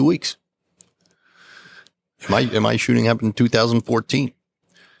last 2 weeks. Am I shooting happened in 2014?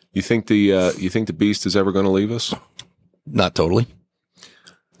 You think the beast is ever going to leave us? Not totally.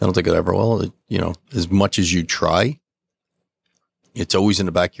 I don't think it ever will. You know, as much as you try, it's always in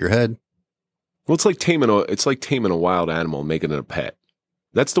the back of your head. Well, it's like taming a wild animal and making it a pet.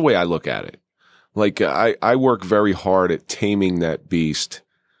 That's the way I look at it. Like I work very hard at taming that beast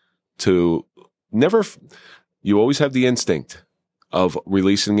to never, you always have the instinct of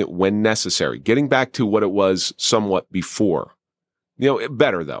releasing it when necessary, getting back to what it was somewhat before.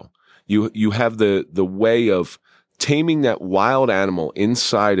 Better though. You have the way of taming that wild animal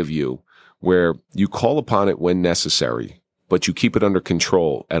inside of you where you call upon it when necessary, but you keep it under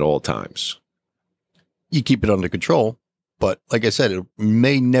control at all times. You keep it under control, but like I said, it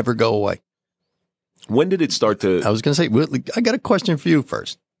may never go away. When did it start to? I was going to say, I got a question for you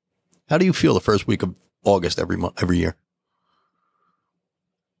first. How do you feel the first week of August every year?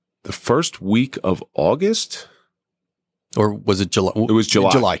 The first week of August? Or was it July? It was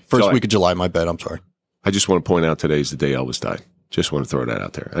July. First week of July, my bad. I'm sorry. I just want to point out today's the day Elvis died. Just want to throw that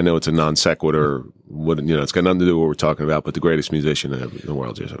out there. I know it's a non sequitur. It's got nothing to do with what we're talking about, but the greatest musician in the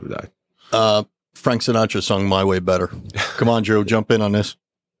world just died. Frank Sinatra sung My Way Better. Come on, Drew, jump in on this.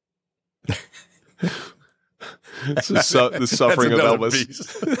 The suffering of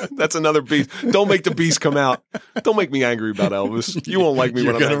Elvis. That's another beast. Don't make the beast come out. Don't make me angry about Elvis. You won't like me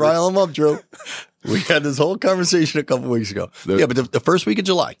when I'm angry. You're going to rile him up, Drew. We had this whole conversation a couple weeks ago. But the first week of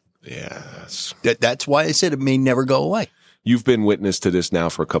July. Yes. That's why I said it may never go away. You've been witness to this now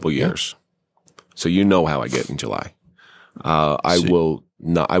for a couple years. So you know how I get in July. I will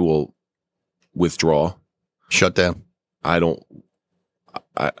withdraw. Shut down. I'm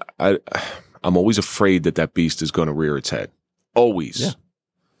always afraid that beast is going to rear its head. Always. Yeah.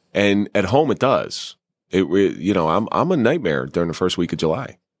 And at home it does. I'm a nightmare during the first week of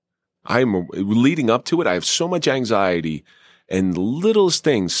July. I'm leading up to it. I have so much anxiety and the littlest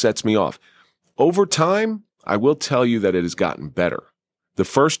thing sets me off. Over time, I will tell you that it has gotten better. The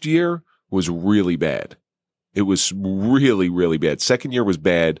first year was really bad. It was really, really bad. Second year was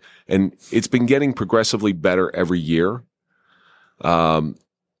bad, and it's been getting progressively better every year. But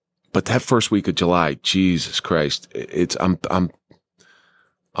that first week of July, Jesus Christ, I'm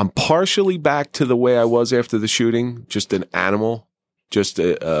partially back to the way I was after the shooting, just an animal, just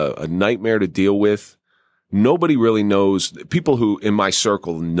a nightmare to deal with. Nobody really knows. People who in my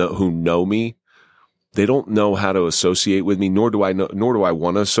circle who know me, they don't know how to associate with me, nor do I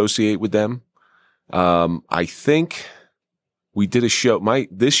want to associate with them. I think we did a show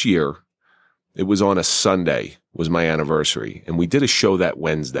this year. It was on a Sunday, was my anniversary, and we did a show that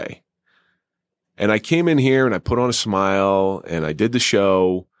Wednesday. And I came in here and I put on a smile and I did the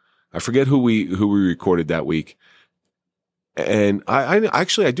show. I forget who we recorded that week. And I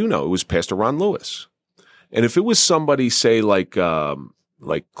do know it was Pastor Ron Lewis. And if it was somebody, say, like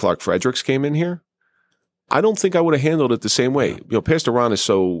Clark Fredericks came in here, I don't think I would have handled it the same way. Pastor Ron is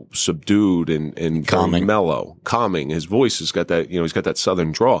so subdued and calming, mellow, calming. His voice has got that, he's got that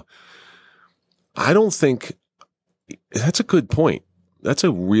southern draw. I don't think that's a good point. That's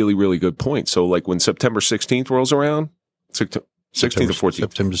a really, really good point. So like when September 16th rolls around, 16th or 14th?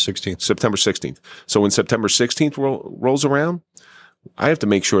 September 16th. September 16th. So when September 16th rolls around, I have to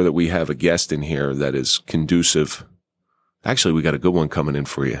make sure that we have a guest in here that is conducive. Actually, we got a good one coming in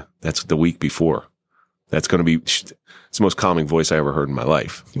for you. That's the week before. That's going to be, it's the most calming voice I ever heard in my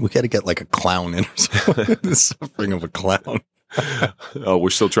life. We got to get like a clown in or something. The suffering of a clown. Oh, we're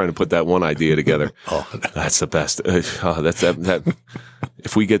still trying to put that one idea together. Oh, that's the best. That.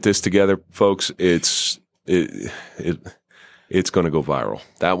 If we get this together, folks, it's going to go viral.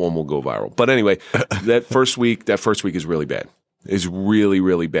 That one will go viral. But anyway, that first week is really bad. It's really,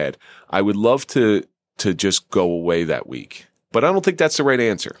 really bad. I would love to just go away that week, but I don't think that's the right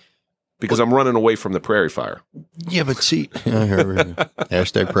answer. Because I'm running away from the prairie fire. Yeah, but see,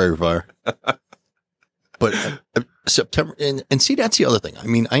 hashtag prairie fire. But September, and see, that's the other thing. I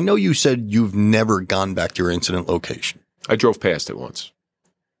mean, I know you said you've never gone back to your incident location. I drove past it once.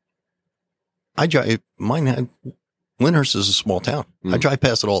 Lyndhurst is a small town. I drive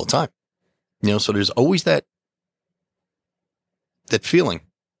past it all the time. So there's always that feeling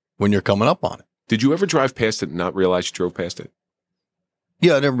when you're coming up on it. Did you ever drive past it and not realize you drove past it?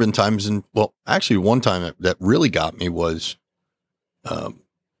 Yeah, there have been times, actually one time that really got me was, I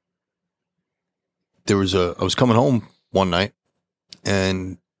was coming home one night,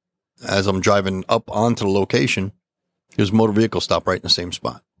 and as I'm driving up onto the location, there's a motor vehicle stopped right in the same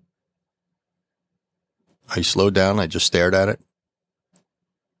spot. I slowed down. I just stared at it.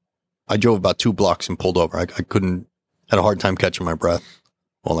 I drove about 2 blocks and pulled over. I had a hard time catching my breath.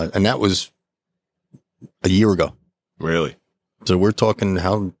 And that was a year ago. Really? So we're talking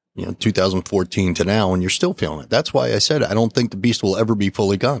 2014 to now, and you're still feeling it. That's why I said I don't think the beast will ever be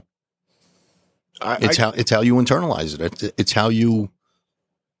fully gone. It's how you internalize it. It's how you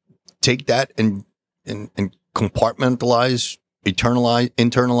take that and compartmentalize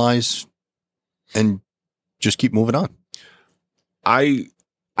internalize, and just keep moving on? I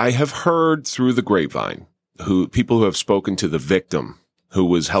have heard through the grapevine people who have spoken to the victim who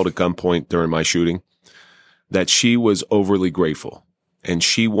was held at gunpoint during my shooting, that she was overly grateful, and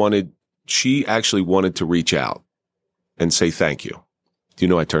she actually wanted to reach out and say thank you. Do you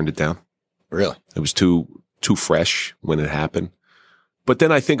know I turned it down? Really? It was too fresh when it happened. But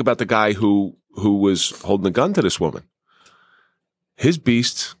then I think about the guy who was holding the gun to this woman. His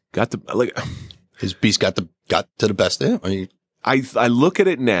beast got to the best of him. I mean, I look at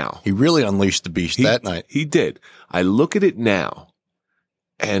it now. He really unleashed the beast that night. He did. I look at it now,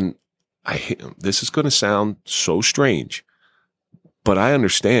 and this is going to sound so strange, but I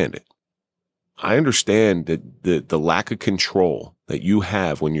understand it. I understand that the lack of control that you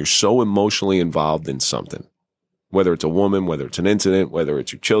have when you're so emotionally involved in something, whether it's a woman, whether it's an incident, whether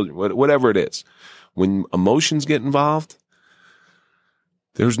it's your children, whatever it is. When emotions get involved,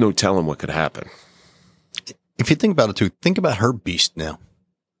 there's no telling what could happen. If you think about it too, think about her beast now.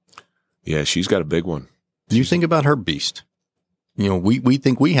 Yeah, she's got a big one. You think about her beast. You know, we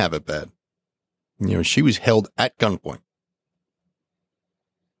think we have it bad. You know, she was held at gunpoint.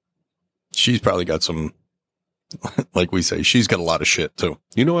 She's probably got some, like we say, she's got a lot of shit too.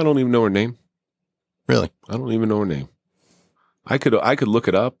 You know, I don't even know her name. Really? I don't even know her name. I could look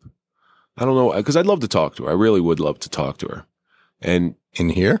it up. I don't know, because I'd love to talk to her. I really would love to talk to her. And in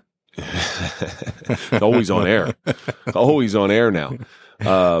here? Always on air. Always on air now.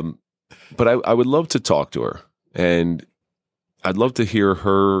 But I would love to talk to her, and I'd love to hear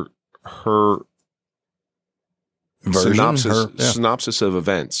her version, synopsis of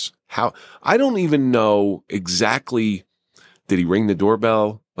events. How I don't even know exactly. Did he ring the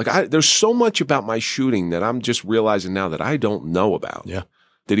doorbell? Like, there's so much about my shooting that I'm just realizing now that I don't know about. Yeah.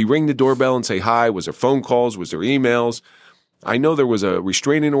 Did he ring the doorbell and say hi? Was there phone calls? Was there emails? I know there was a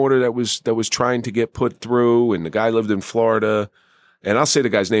restraining order that was trying to get put through, and the guy lived in Florida. And I'll say the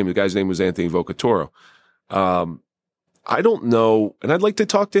guy's name. The guy's name was Anthony Vocatoro. I don't know, and I'd like to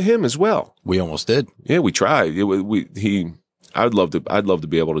talk to him as well. We almost did. Yeah, we tried. I'd love to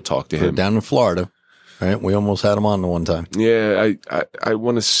be able to talk to him down in Florida. Right, we almost had him on the one time. Yeah, I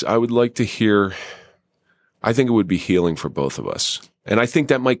would like to hear. I think it would be healing for both of us, and I think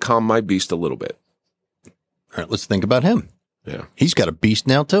that might calm my beast a little bit. All right, let's think about him. Yeah, he's got a beast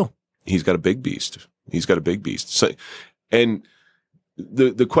now too. He's got a big beast. So, and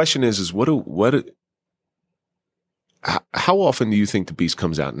the question is how often do you think the beast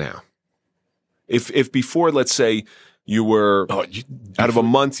comes out now? If before, let's say, you were out of a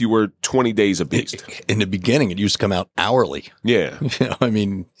month, you were 20 days a beast. In the beginning, it used to come out hourly. Yeah, you know, I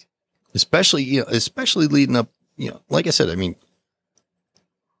mean, especially leading up. You know, like I said, I mean,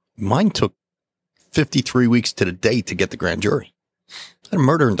 mine took 53 weeks to the day to get the grand jury. I had a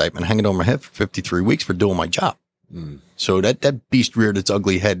murder indictment hanging over my head for 53 weeks for doing my job. Mm. So that beast reared its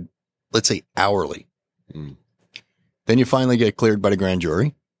ugly head, let's say, hourly. Mm. Then you finally get cleared by the grand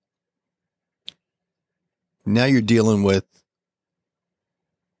jury. Now you're dealing with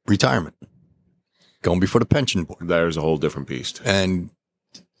retirement, going before the pension board. There's a whole different beast. And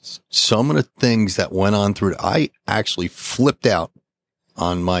some of the things that went on through it, I actually flipped out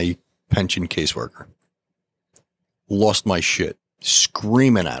on my pension caseworker. Lost my shit,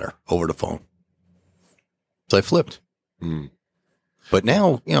 screaming at her over the phone. So I flipped. Mm. But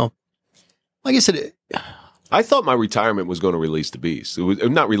now, you know, like I said, I thought my retirement was going to release the beast. It was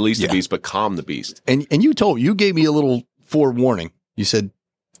not release the beast, but calm the beast. And you gave me a little forewarning. You said,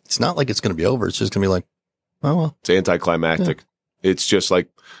 it's not like it's going to be over. It's just going to be like, oh, well. It's anticlimactic. Yeah. It's just like,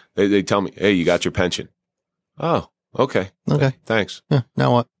 they tell me, hey, you got your pension. Oh, okay. Okay. Thanks. Yeah.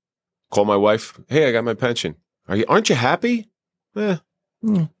 Now what? Call my wife. Hey, I got my pension. Aren't you happy? Yeah.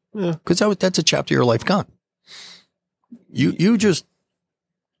 Yeah. Because that's a chapter of your life gone. You just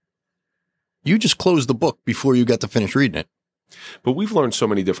closed the book before you got to finish reading it. But we've learned so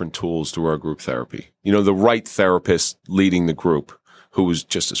many different tools through our group therapy. You know, the right therapist leading the group, who was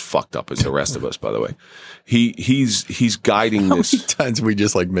just as fucked up as the rest of us, by the way. He's guiding this. How many times we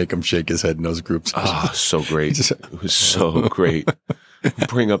just like make him shake his head in those groups? So great. It was so great.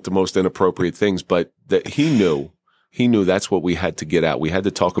 Bring up the most inappropriate things, but that he knew that's what we had to get out. We had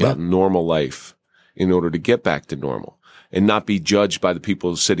to talk about normal life in order to get back to normal and not be judged by the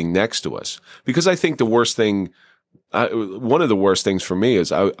people sitting next to us. Because I think the worst thing, one of the worst things for me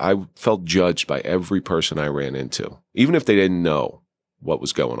is I felt judged by every person I ran into, even if they didn't know what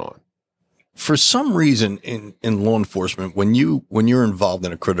was going on. For some reason in law enforcement, when you're involved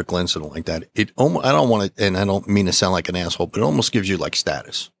in a critical incident like that, I don't want to, and I don't mean to sound like an asshole, but it almost gives you like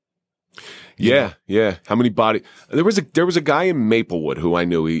status. Yeah, yeah. How many body? There was a guy in Maplewood who I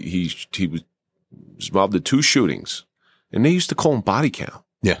knew. He was involved in 2 shootings, and they used to call him body count.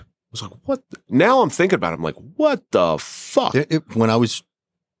 Yeah. I was like, what? Now I'm thinking about it. I'm like, what the fuck? When I was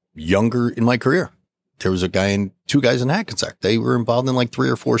younger in my career, there was 2 guys in Hackensack. They were involved in like 3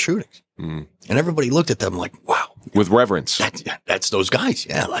 or 4 shootings. And everybody looked at them like, wow. With reverence. That's those guys.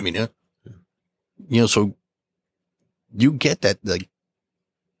 Yeah. I mean, so you get that,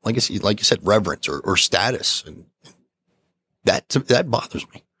 like you said, reverence or status. And that bothers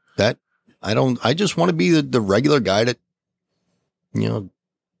me. I just want to be the regular guy that,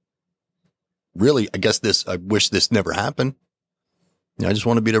 really, I wish this never happened. I just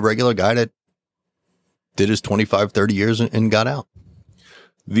want to be the regular guy that did his 25, 30 years and got out.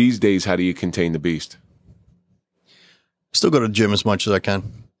 These days, how do you contain the beast? Still go to the gym as much as I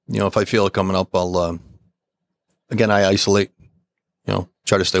can. If I feel it coming up, I'll, I isolate,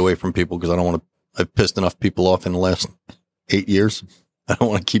 try to stay away from people because I don't want to, I've pissed enough people off in the last 8 years. I don't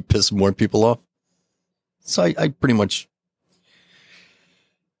want to keep pissing more people off. So I pretty much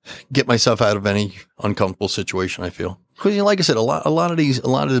get myself out of any uncomfortable situation, I feel. Because, like I said, a lot of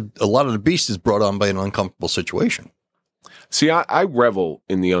the beast is brought on by an uncomfortable situation. See, I revel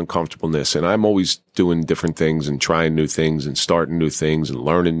in the uncomfortableness, and I'm always doing different things and trying new things and starting new things and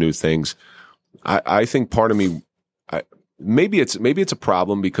learning new things. I think part of me, maybe it's a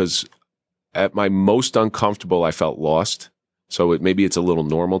problem because at my most uncomfortable, I felt lost. So maybe it's a little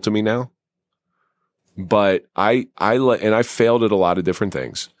normal to me now. But I failed at a lot of different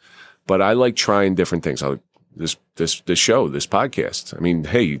things, but I like trying different things. This show, this podcast. I mean,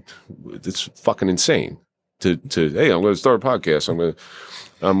 hey, it's fucking insane to hey, I'm going to start a podcast.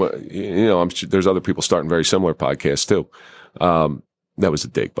 I'm sure there's other people starting very similar podcasts too. That was a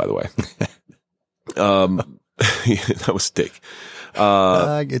dig, by the way. That was a dig.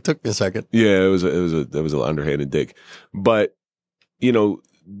 It took me a second. Yeah, it was an underhanded dig, but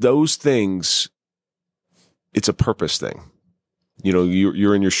those things. It's a purpose thing.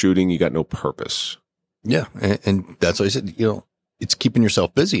 You're in your shooting, you got no purpose. Yeah. And that's what I said, it's keeping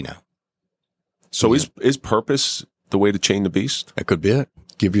yourself busy now. So is purpose the way to chain the beast? That could be it.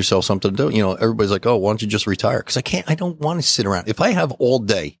 Give yourself something to do. Everybody's like, oh, why don't you just retire? Because I don't want to sit around. If I have all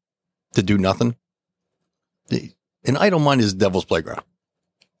day to do nothing, an idle mind is the devil's playground.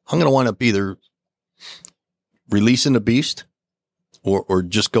 I'm going to wind up either releasing the beast or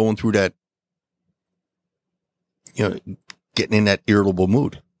just going through that, getting in that irritable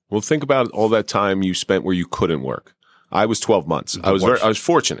mood. Well, think about all that time you spent where you couldn't work. I was 12 months. I was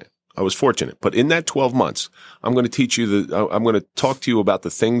fortunate. But in that 12 months, I'm going to teach you I'm going to talk to you about the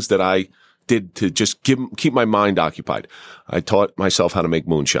things that I did to just keep my mind occupied. I taught myself how to make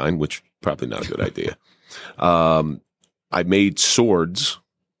moonshine, which probably not a good idea. I made swords.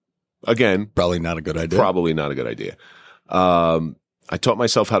 Again, probably not a good idea. I taught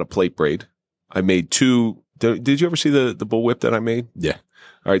myself how to plate braid. I made 2. Did you ever see the bullwhip that I made? Yeah.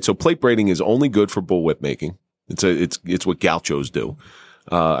 All right. So plate braiding is only good for bullwhip making. It's what gauchos do.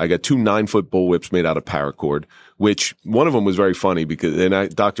 I got 2 9-foot bullwhips made out of paracord, which one of them was very funny because,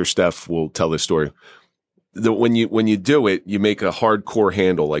 and Dr. Steph will tell this story. When you do it, you make a hardcore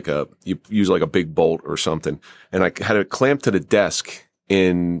handle, you use like a big bolt or something. And I had it clamped to the desk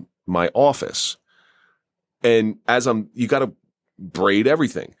in my office. And you got to braid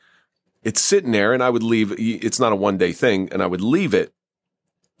everything. It's sitting there and I would leave. It's not a one-day thing. And I would leave it.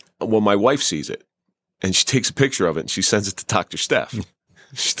 Well, my wife sees it and she takes a picture of it and she sends it to Dr. Steph.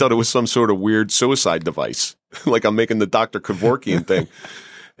 She thought it was some sort of weird suicide device. Like I'm making the Dr. Kevorkian thing.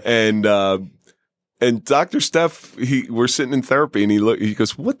 And Dr. Steph, we're sitting in therapy and he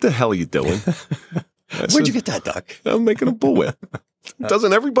goes, what the hell are you doing? Where'd you get that, Doc? I'm making a bullwhip.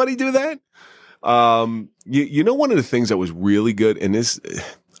 Doesn't everybody do that? One of the things that was really good, and this,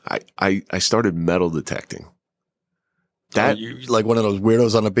 I started metal detecting. That you like one of those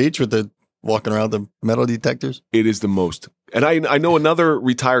weirdos on the beach with the walking around the metal detectors? It is the most, and I know another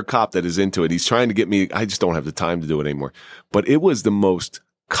retired cop that is into it. He's trying to get me. I just don't have the time to do it anymore. But it was the most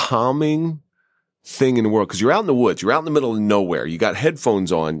calming thing in the world because you're out in the woods, you're out in the middle of nowhere. You got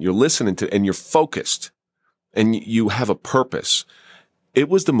headphones on, you're listening to, and you're focused, and you have a purpose. It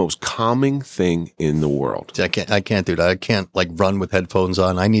was the most calming thing in the world. I can't do that. I can't run with headphones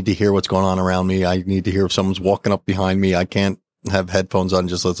on. I need to hear what's going on around me. I need to hear if someone's walking up behind me. I can't have headphones on and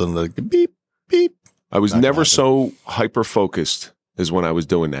just listen to the beep, beep. I was never so hyper focused as when I was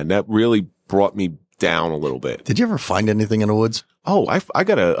doing that. And that really brought me down a little bit. Did you ever find anything in the woods? Oh, I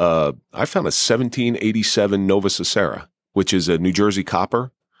found a 1787 Nova Sicera, which is a New Jersey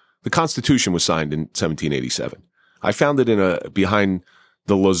copper. The Constitution was signed in 1787. I found it behind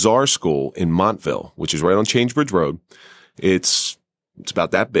The Lazar School in Montville, which is right on Changebridge Road, it's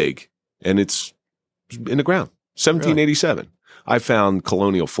about that big, and it's in the ground. 1787. Really? I found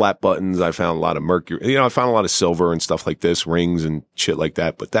colonial flat buttons. I found a lot of mercury. I found a lot of silver and stuff like this, rings and shit like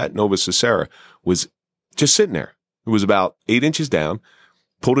that. But that Nova Sicera was just sitting there. It was about 8 inches down.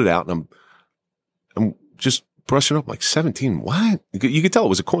 Pulled it out, and I'm just brushing up like 17. What? You could tell it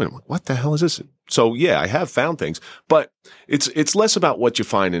was a coin. I'm like, what the hell is this? So yeah, I have found things, but it's less about what you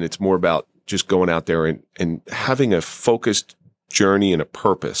find, and it's more about just going out there and having a focused journey and a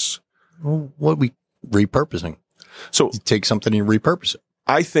purpose. Well, what are we repurposing? So you take something and repurpose it.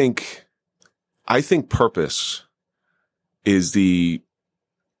 I think purpose is the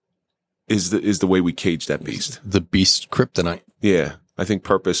way we cage that beast. The beast's kryptonite. Yeah. I think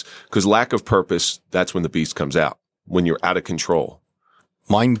purpose, because lack of purpose, that's when the beast comes out, when you're out of control.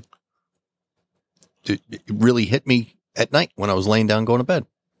 Mine, it really hit me at night when I was laying down going to bed.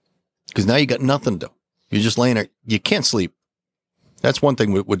 Because now you got nothing to do. You're just laying there. You can't sleep. That's one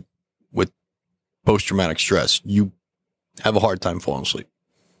thing with post-traumatic stress. You have a hard time falling asleep.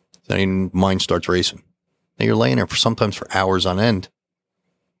 Then mind starts racing. Now you're laying there sometimes for hours on end.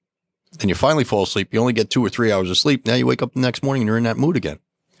 And you finally fall asleep. You only get 2 or 3 hours of sleep. Now you wake up the next morning and you're in that mood again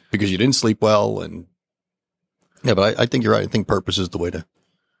because you didn't sleep well. And yeah, but I think you're right. I think purpose is the way to.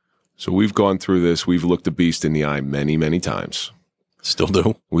 So we've gone through this. We've looked the beast in the eye many, many times. Still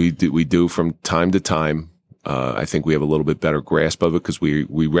do. We do from time to time. I think we have a little bit better grasp of it because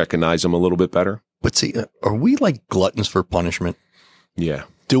we recognize them a little bit better. But see, are we like gluttons for punishment? Yeah.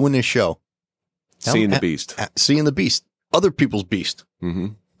 Doing this show. Seeing the beast. Seeing the beast. Other people's beast. Mm-hmm.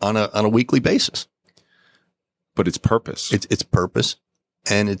 On a weekly basis. But it's purpose. It's purpose,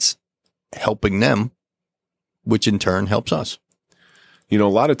 and it's helping them, which in turn helps us. A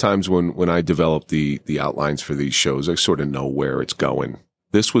lot of times when I develop the outlines for these shows, I sort of know where it's going.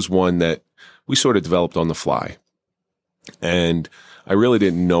 This was one that we sort of developed on the fly, and I really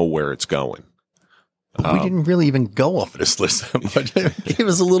didn't know where it's going. But we didn't really even go off of this list that much. It gave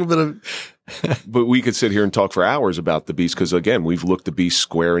us a little bit of... But we could sit here and talk for hours about the beast because, again, we've looked the beast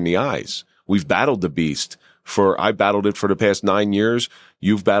square in the eyes. We've battled the beast I battled it for the past 9 years.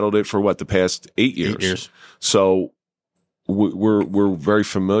 You've battled it for the past 8 years. 8 years. So we're very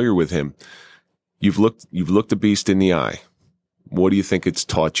familiar with him. You've looked the beast in the eye. What do you think it's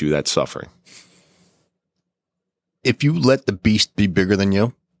taught you, that suffering? If you let the beast be bigger than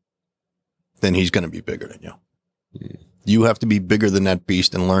you, then he's going to be bigger than you. Mm. You have to be bigger than that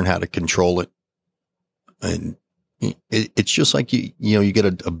beast and learn how to control it. And it's just like, you get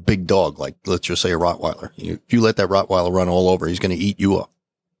a big dog, like let's just say a Rottweiler. If you let that Rottweiler run all over, he's going to eat you up.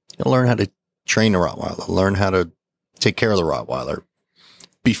 You learn how to train the Rottweiler, learn how to take care of the Rottweiler,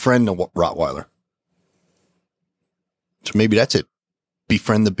 befriend the Rottweiler. So maybe that's it.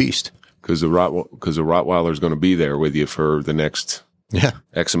 Befriend the beast. Because the Rottweiler is going to be there with you for the next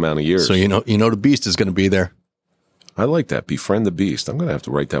X amount of years. So the beast is going to be there. I like that. Befriend the beast. I'm going to have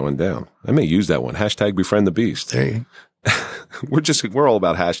to write that one down. I may use that one. # befriend the beast. There you go. We're all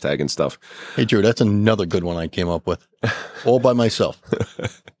about hashtagging stuff. Hey, Drew, that's another good one I came up with. All by myself.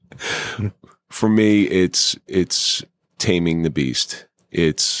 For me, it's taming the beast.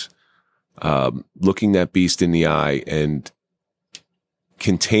 It's looking that beast in the eye and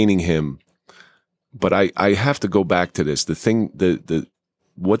containing him. But I have to go back to this. The thing,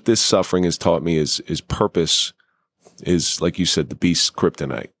 what this suffering has taught me is purpose is, like you said, the beast's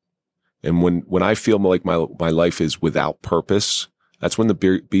kryptonite. And when I feel like my life is without purpose, that's when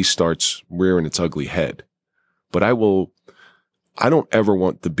the beast starts rearing its ugly head. But I don't ever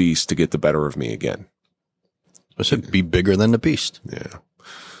want the beast to get the better of me again. I said be bigger than the beast. Yeah.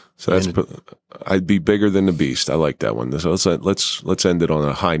 So I'd be bigger than the beast. I like that one. So let's end it on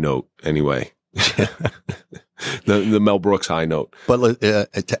a high note anyway. the Mel Brooks high note. But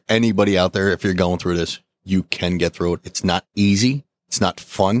to anybody out there, if you're going through this, you can get through it. It's not easy. It's not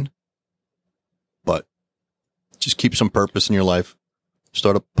fun, but just keep some purpose in your life.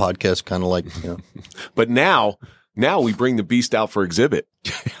 Start a podcast, kind of like, But now we bring the beast out for exhibit.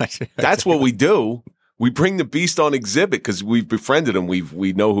 That's what we do. We bring the beast on exhibit because we've befriended him.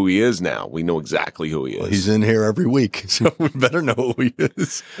 We know who he is now. We know exactly who he is. Well, he's in here every week, so we better know who he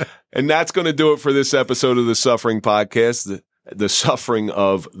is. And that's going to do it for this episode of the Suffering Podcast, the suffering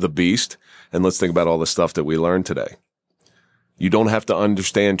of the beast. And let's think about all the stuff that we learned today. You don't have to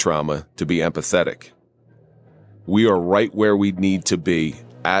understand trauma to be empathetic. We are right where we need to be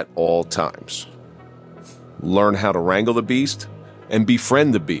at all times. Learn how to wrangle the beast and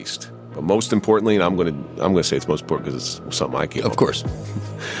befriend the beast. But most importantly, and I'm going to say it's most important because it's something I keep. Of course.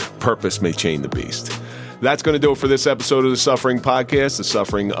 Purpose may chain the beast. That's going to do it for this episode of The Suffering Podcast, The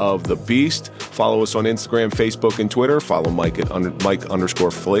Suffering of the Beast. Follow us on Instagram, Facebook, and Twitter. Follow Mike at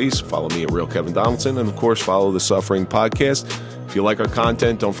Mike_Flace. Follow me at Real Kevin Donaldson. And, of course, follow The Suffering Podcast. If you like our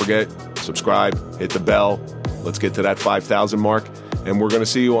content, don't forget, subscribe, hit the bell. Let's get to that 5,000 mark. And we're going to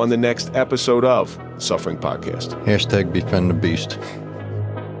see you on the next episode of Suffering Podcast. # Befriend the Beast.